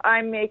anything else.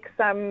 I make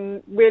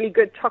some really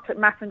good chocolate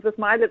muffins with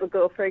my little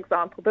girl, for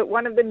example, but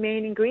one of the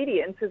main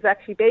ingredients is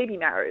actually baby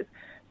marrows.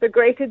 The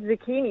grated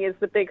zucchini is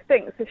the big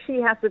thing. So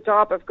she has the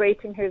job of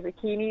grating her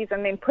zucchinis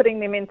and then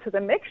putting them into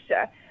the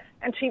mixture.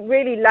 And she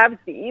really loves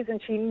these,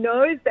 and she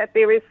knows that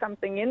there is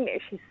something in there.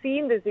 She's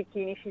seen the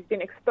zucchini. She's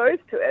been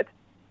exposed to it.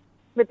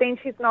 But then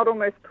she's not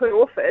almost put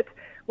off it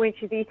when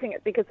she's eating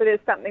it, because it is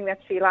something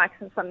that she likes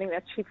and something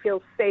that she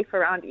feels safe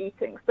around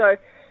eating. So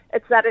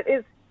it's that it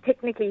is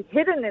technically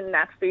hidden in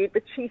that food,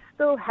 but she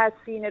still has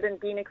seen it and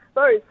been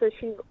exposed. So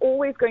she's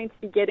always going to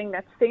be getting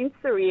that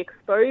sensory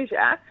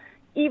exposure,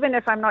 even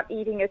if I'm not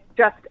eating it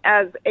just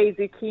as a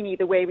zucchini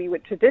the way we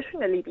would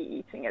traditionally be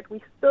eating it. We're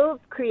still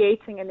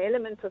creating an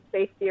element of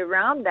safety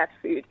around that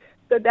food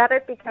so that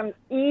it becomes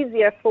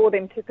easier for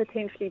them to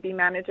potentially be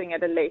managing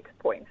at a later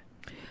point.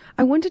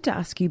 I wanted to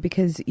ask you,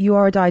 because you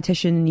are a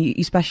dietitian,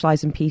 you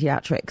specialise in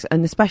paediatrics,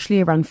 and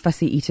especially around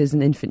fussy eaters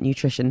and infant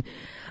nutrition.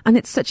 And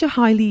it's such a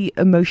highly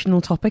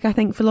emotional topic, I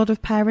think, for a lot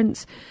of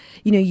parents.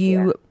 You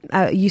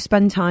know, you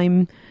spend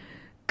time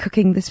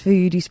cooking this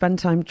food, you spend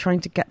time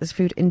trying to get this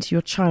food into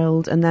your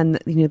child, and then,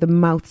 you know, the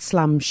mouth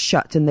slams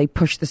shut and they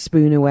push the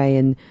spoon away,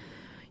 and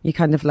you're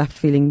kind of left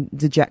feeling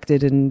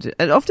dejected and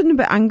often a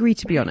bit angry,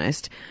 to be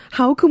honest.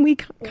 How can we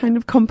kind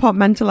of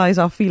compartmentalise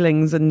our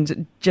feelings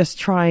and just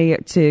try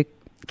to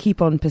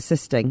keep on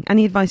persisting?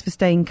 Any advice for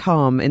staying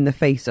calm in the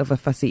face of a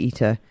fussy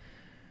eater?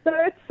 So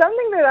it's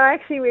something that I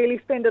actually really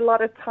spend a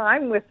lot of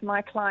time with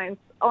my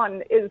clients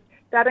on, is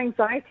that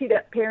anxiety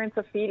that parents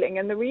are feeling.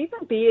 And the reason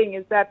being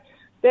is that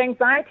the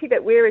anxiety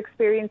that we're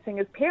experiencing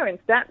as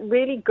parents, that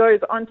really goes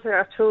onto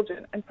our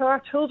children. And so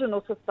our children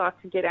also start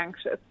to get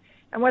anxious.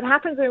 And what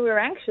happens when we're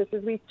anxious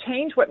is we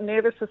change what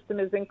nervous system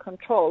is in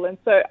control. And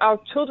so our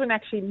children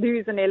actually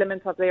lose an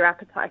element of their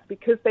appetite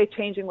because they're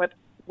changing what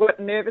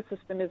nervous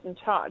system is in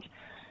charge.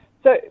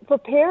 So for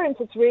parents,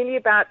 it's really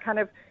about kind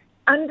of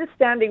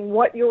understanding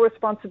what your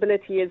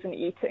responsibility is in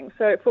eating.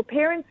 So for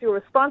parents, your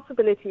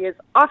responsibility is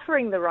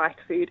offering the right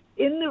food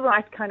in the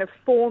right kind of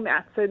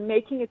format, so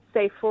making it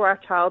safe for our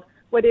child,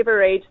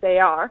 whatever age they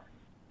are.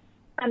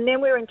 And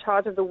then we're in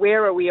charge of the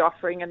where are we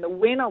offering and the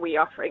when are we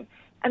offering.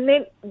 And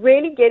then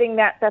really getting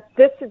that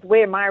this is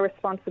where my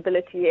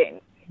responsibility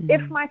ends.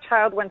 If my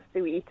child wants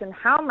to eat and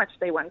how much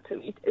they want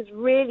to eat is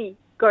really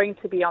going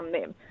to be on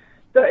them.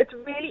 So it's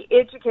really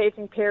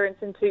educating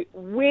parents into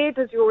where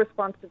does your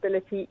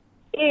responsibility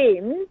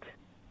end,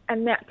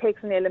 and that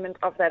takes an element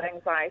of that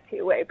anxiety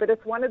away. But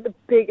it's one of the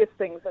biggest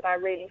things that I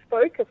really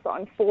focus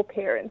on for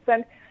parents.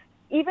 And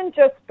even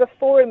just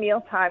before a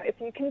mealtime, if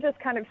you can just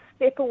kind of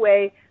step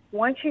away,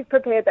 once you've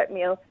prepared that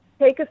meal,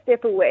 take a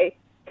step away,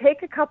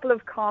 take a couple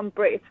of calm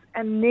breaths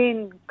and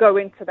then go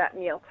into that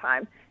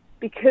mealtime,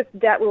 because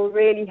that will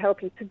really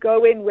help you to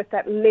go in with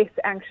that less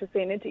anxious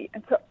energy.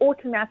 And so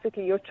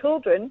automatically your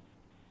children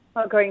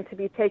are going to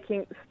be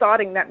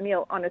starting that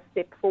meal on a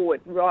step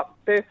forward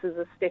versus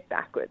a step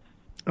backwards.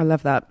 I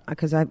love that,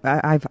 because I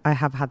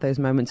have had those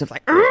moments of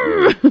like,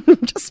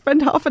 just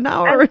spend half an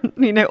hour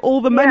and,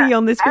 all the money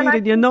on this food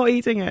and you're not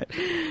eating it.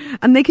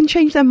 And they can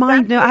change their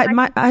mind. No, I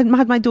had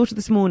my daughter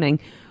this morning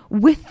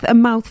with a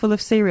mouthful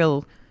of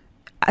cereal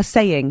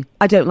saying,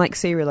 I don't like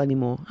cereal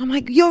anymore. I'm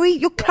like,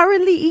 you're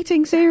currently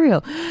eating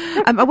cereal.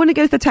 I want to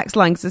go to the text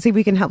lines to see if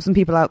we can help some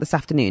people out this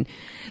afternoon.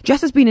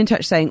 Jess has been in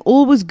touch saying,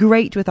 all was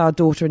great with our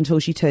daughter until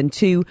she turned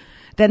 2,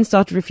 then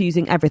started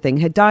refusing everything.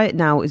 Her diet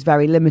now is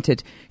very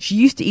limited. She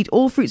used to eat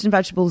all fruits and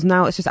vegetables.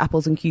 Now it's just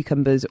apples and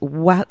cucumbers.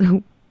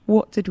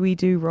 What did we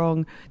do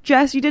wrong?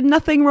 Jess, you did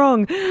nothing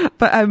wrong.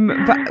 But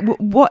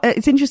what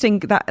it's interesting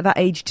that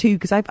age too,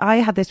 because I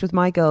had this with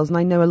my girls, and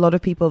I know a lot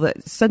of people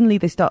that suddenly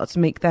they start to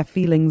make their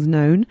feelings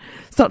known,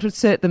 start to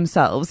assert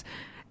themselves.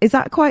 Is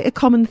that quite a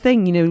common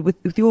thing,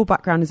 with your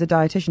background as a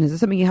dietitian? Is it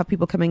something you have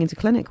people coming into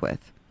clinic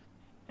with?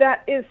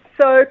 That is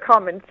so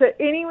common. So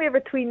anywhere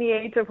between the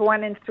age of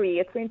 1 and 3,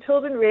 it's when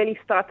children really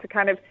start to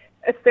kind of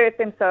assert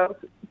themselves,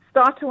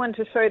 start to want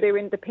to show their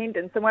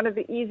independence. And one of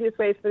the easiest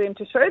ways for them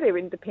to show their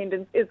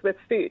independence is with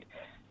food,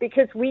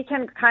 because we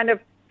can kind of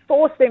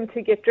force them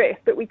to get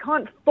dressed, but we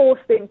can't force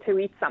them to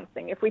eat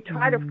something. If we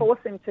try to force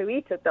them to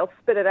eat it, they'll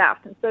spit it out.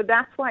 And so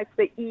that's why it's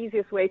the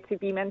easiest way to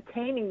be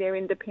maintaining their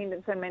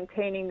independence and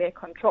maintaining their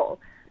control.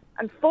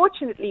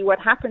 Unfortunately, what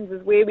happens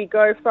is where we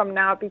go from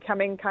now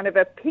becoming kind of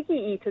a picky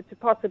eater to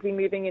possibly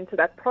moving into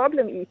that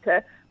problem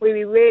eater, where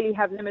we really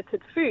have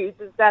limited foods,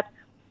 is that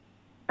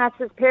us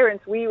as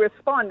parents, we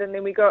respond and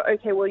then we go,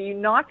 okay, well, you're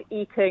not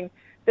eating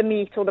the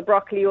meat or the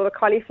broccoli or the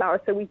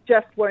cauliflower, so we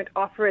just won't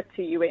offer it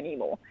to you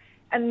anymore.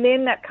 And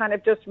then that kind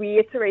of just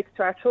reiterates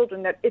to our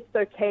children that it's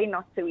okay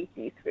not to eat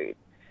these foods.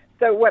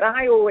 So what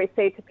I always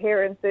say to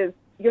parents is,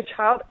 your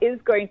child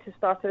is going to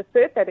start to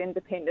assert that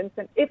independence,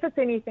 and if it's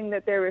anything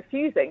that they're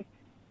refusing,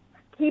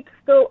 keep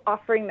still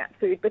offering that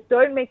food, but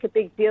don't make a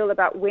big deal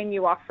about when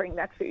you're offering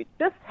that food.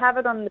 Just have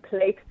it on the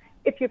plate.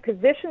 If you're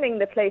positioning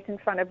the plate in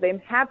front of them,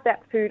 have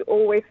that food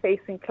always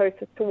facing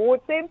closest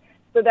towards them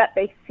so that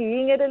they're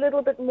seeing it a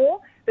little bit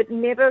more, but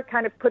never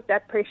kind of put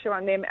that pressure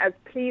on them as,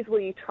 please, will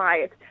you try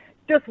it?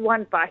 Just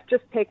one bite,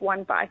 just take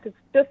one bite. It's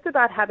just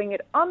about having it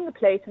on the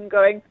plate and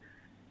going,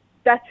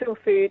 that's your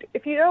food.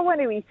 If you don't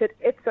want to eat it,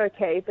 it's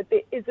okay, but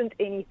there isn't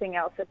anything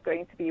else that's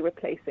going to be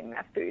replacing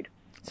that food.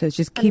 So it's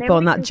just keep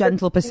on that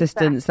gentle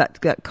persistence, that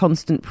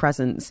constant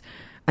presence,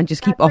 and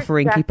just keep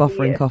offering.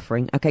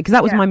 Okay, because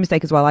that was my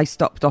mistake as well. I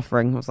stopped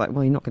offering. I was like,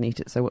 well, you're not going to eat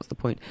it, so what's the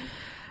point?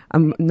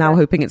 I'm now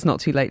hoping it's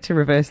not too late to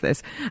reverse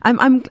this.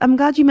 I'm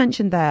glad you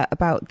mentioned there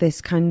about this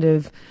kind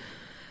of,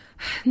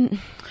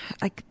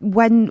 like,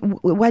 when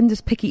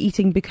does picky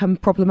eating become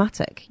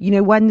problematic?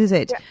 When does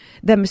it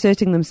them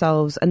asserting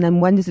themselves, and then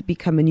when does it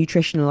become a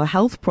nutritional or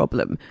health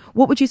problem?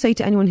 What would you say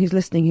to anyone who's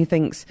listening who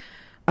thinks,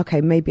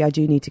 okay, maybe I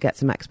do need to get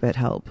some expert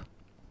help?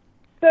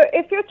 So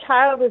if your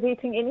child is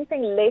eating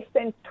anything less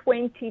than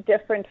 20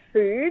 different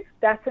foods,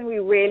 that's when we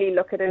really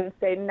look at it and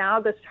say,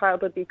 now this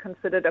child would be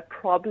considered a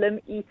problem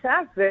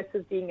eater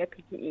versus being a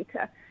picky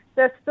eater.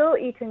 They're still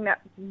eating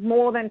that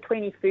more than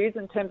 20 foods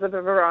in terms of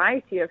a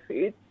variety of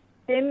foods.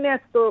 Then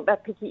they're still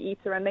that picky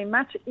eater, and they're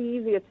much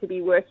easier to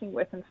be working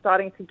with and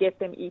starting to get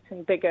them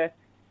eating bigger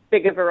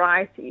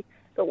variety.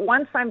 But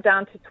once I'm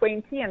down to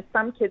 20, and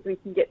some kids we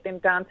can get them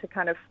down to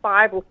kind of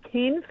 5 or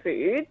 10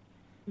 foods,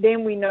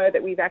 then we know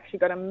that we've actually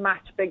got a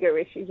much bigger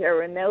issue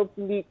here, and they'll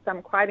need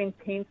some quite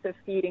intensive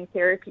feeding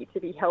therapy to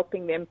be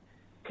helping them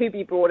to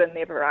be broad in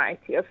their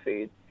variety of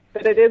foods.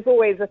 But it is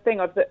always a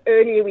thing of the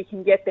earlier we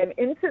can get them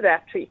into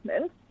that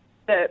treatment,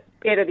 the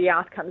better the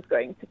outcome's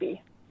going to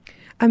be.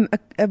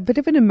 A bit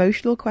of an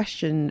emotional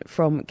question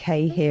from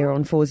Kay here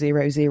on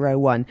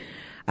 4001.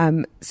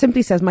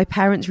 Simply says, my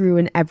parents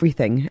ruin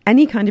everything.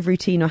 Any kind of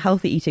routine or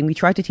healthy eating we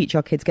try to teach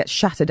our kids gets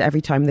shattered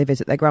every time they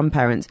visit their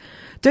grandparents.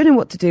 Don't know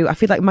what to do. I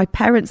feel like my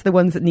parents are the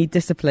ones that need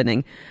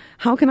disciplining.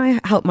 How can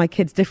I help my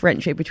kids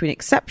differentiate between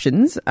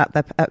exceptions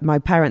at my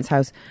parents'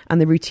 house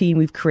and the routine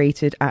we've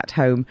created at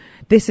home?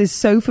 This is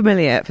so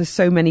familiar for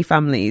so many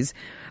families.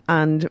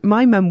 And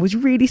my mum was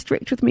really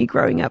strict with me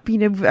growing up,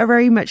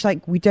 very much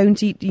like we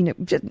don't eat,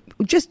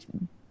 just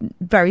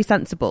very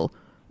sensible.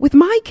 With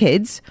my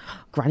kids,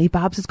 Granny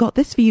Babs has got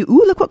this for you.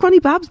 Ooh, look what Granny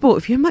Babs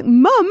bought for you. I'm like,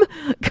 Mum,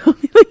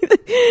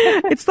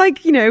 it's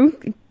like,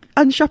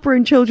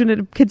 unchaperoned children at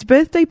a kid's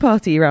birthday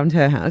party around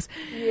her house.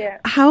 Yeah.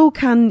 How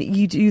can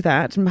you do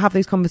that and have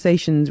those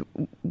conversations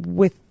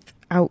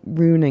without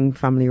ruining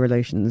family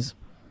relations?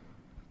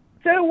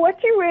 So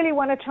what you really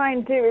want to try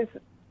and do is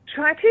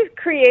try to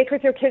create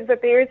with your kids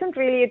that there isn't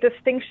really a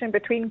distinction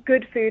between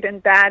good food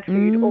and bad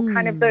food or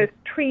kind of those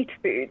treat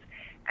foods.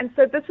 And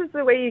so this is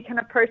the way you can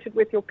approach it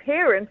with your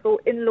parents or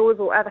in-laws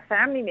or other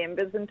family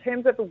members in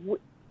terms of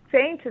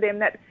saying to them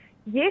that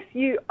yes,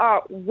 you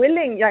are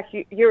willing, like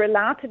you're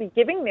allowed to be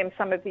giving them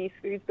some of these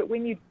foods, but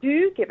when you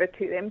do give it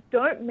to them,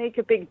 don't make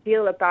a big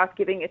deal about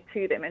giving it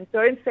to them, and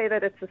don't say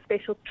that it's a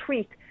special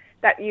treat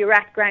that you're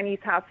at Granny's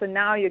house and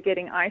now you're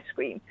getting ice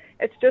cream.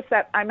 It's just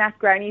that I'm at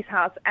Granny's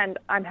house and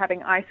I'm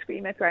having ice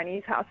cream at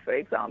Granny's house, for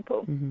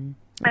example. Mm-hmm.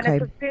 And Okay.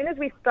 it's as soon as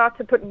we start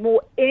to put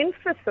more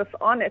emphasis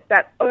on it,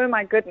 that, oh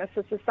my goodness,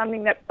 this is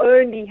something that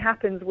only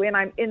happens when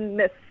I'm in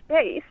this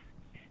space,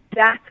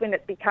 that's when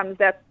it becomes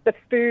that the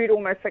food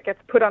almost like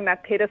gets put on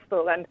that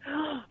pedestal and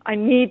I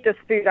need this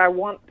food, I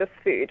want this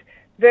food,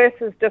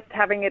 versus just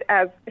having it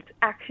as it's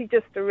actually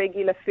just a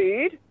regular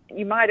food.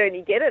 You might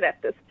only get it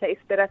at this place,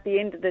 but at the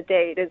end of the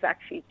day, it is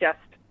actually just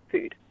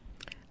food.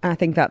 I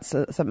think that's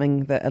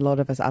something that a lot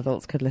of us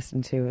adults could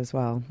listen to as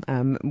well.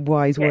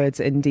 Wise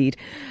words indeed.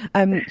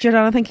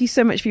 Jordana, thank you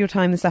so much for your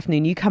time this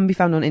afternoon. You can be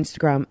found on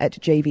Instagram at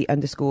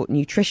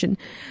JV_nutrition,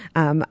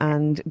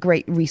 and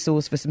great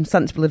resource for some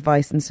sensible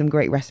advice and some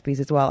great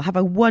recipes as well. Have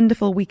a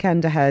wonderful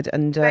weekend ahead.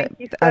 And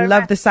I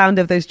love the sound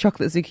of those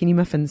chocolate zucchini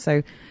muffins,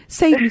 so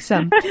save me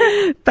some.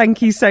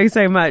 Thank you so,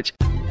 so much.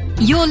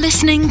 You're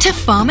listening to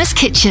Farmer's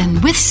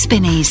Kitchen with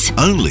Spinneys.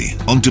 Only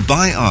on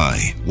Dubai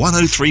Eye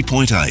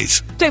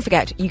 103.8. Don't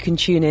forget, you can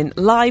tune in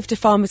live to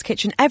Farmer's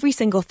Kitchen every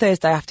single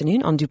Thursday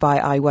afternoon on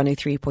Dubai Eye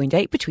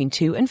 103.8 between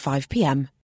 2 and 5 p.m.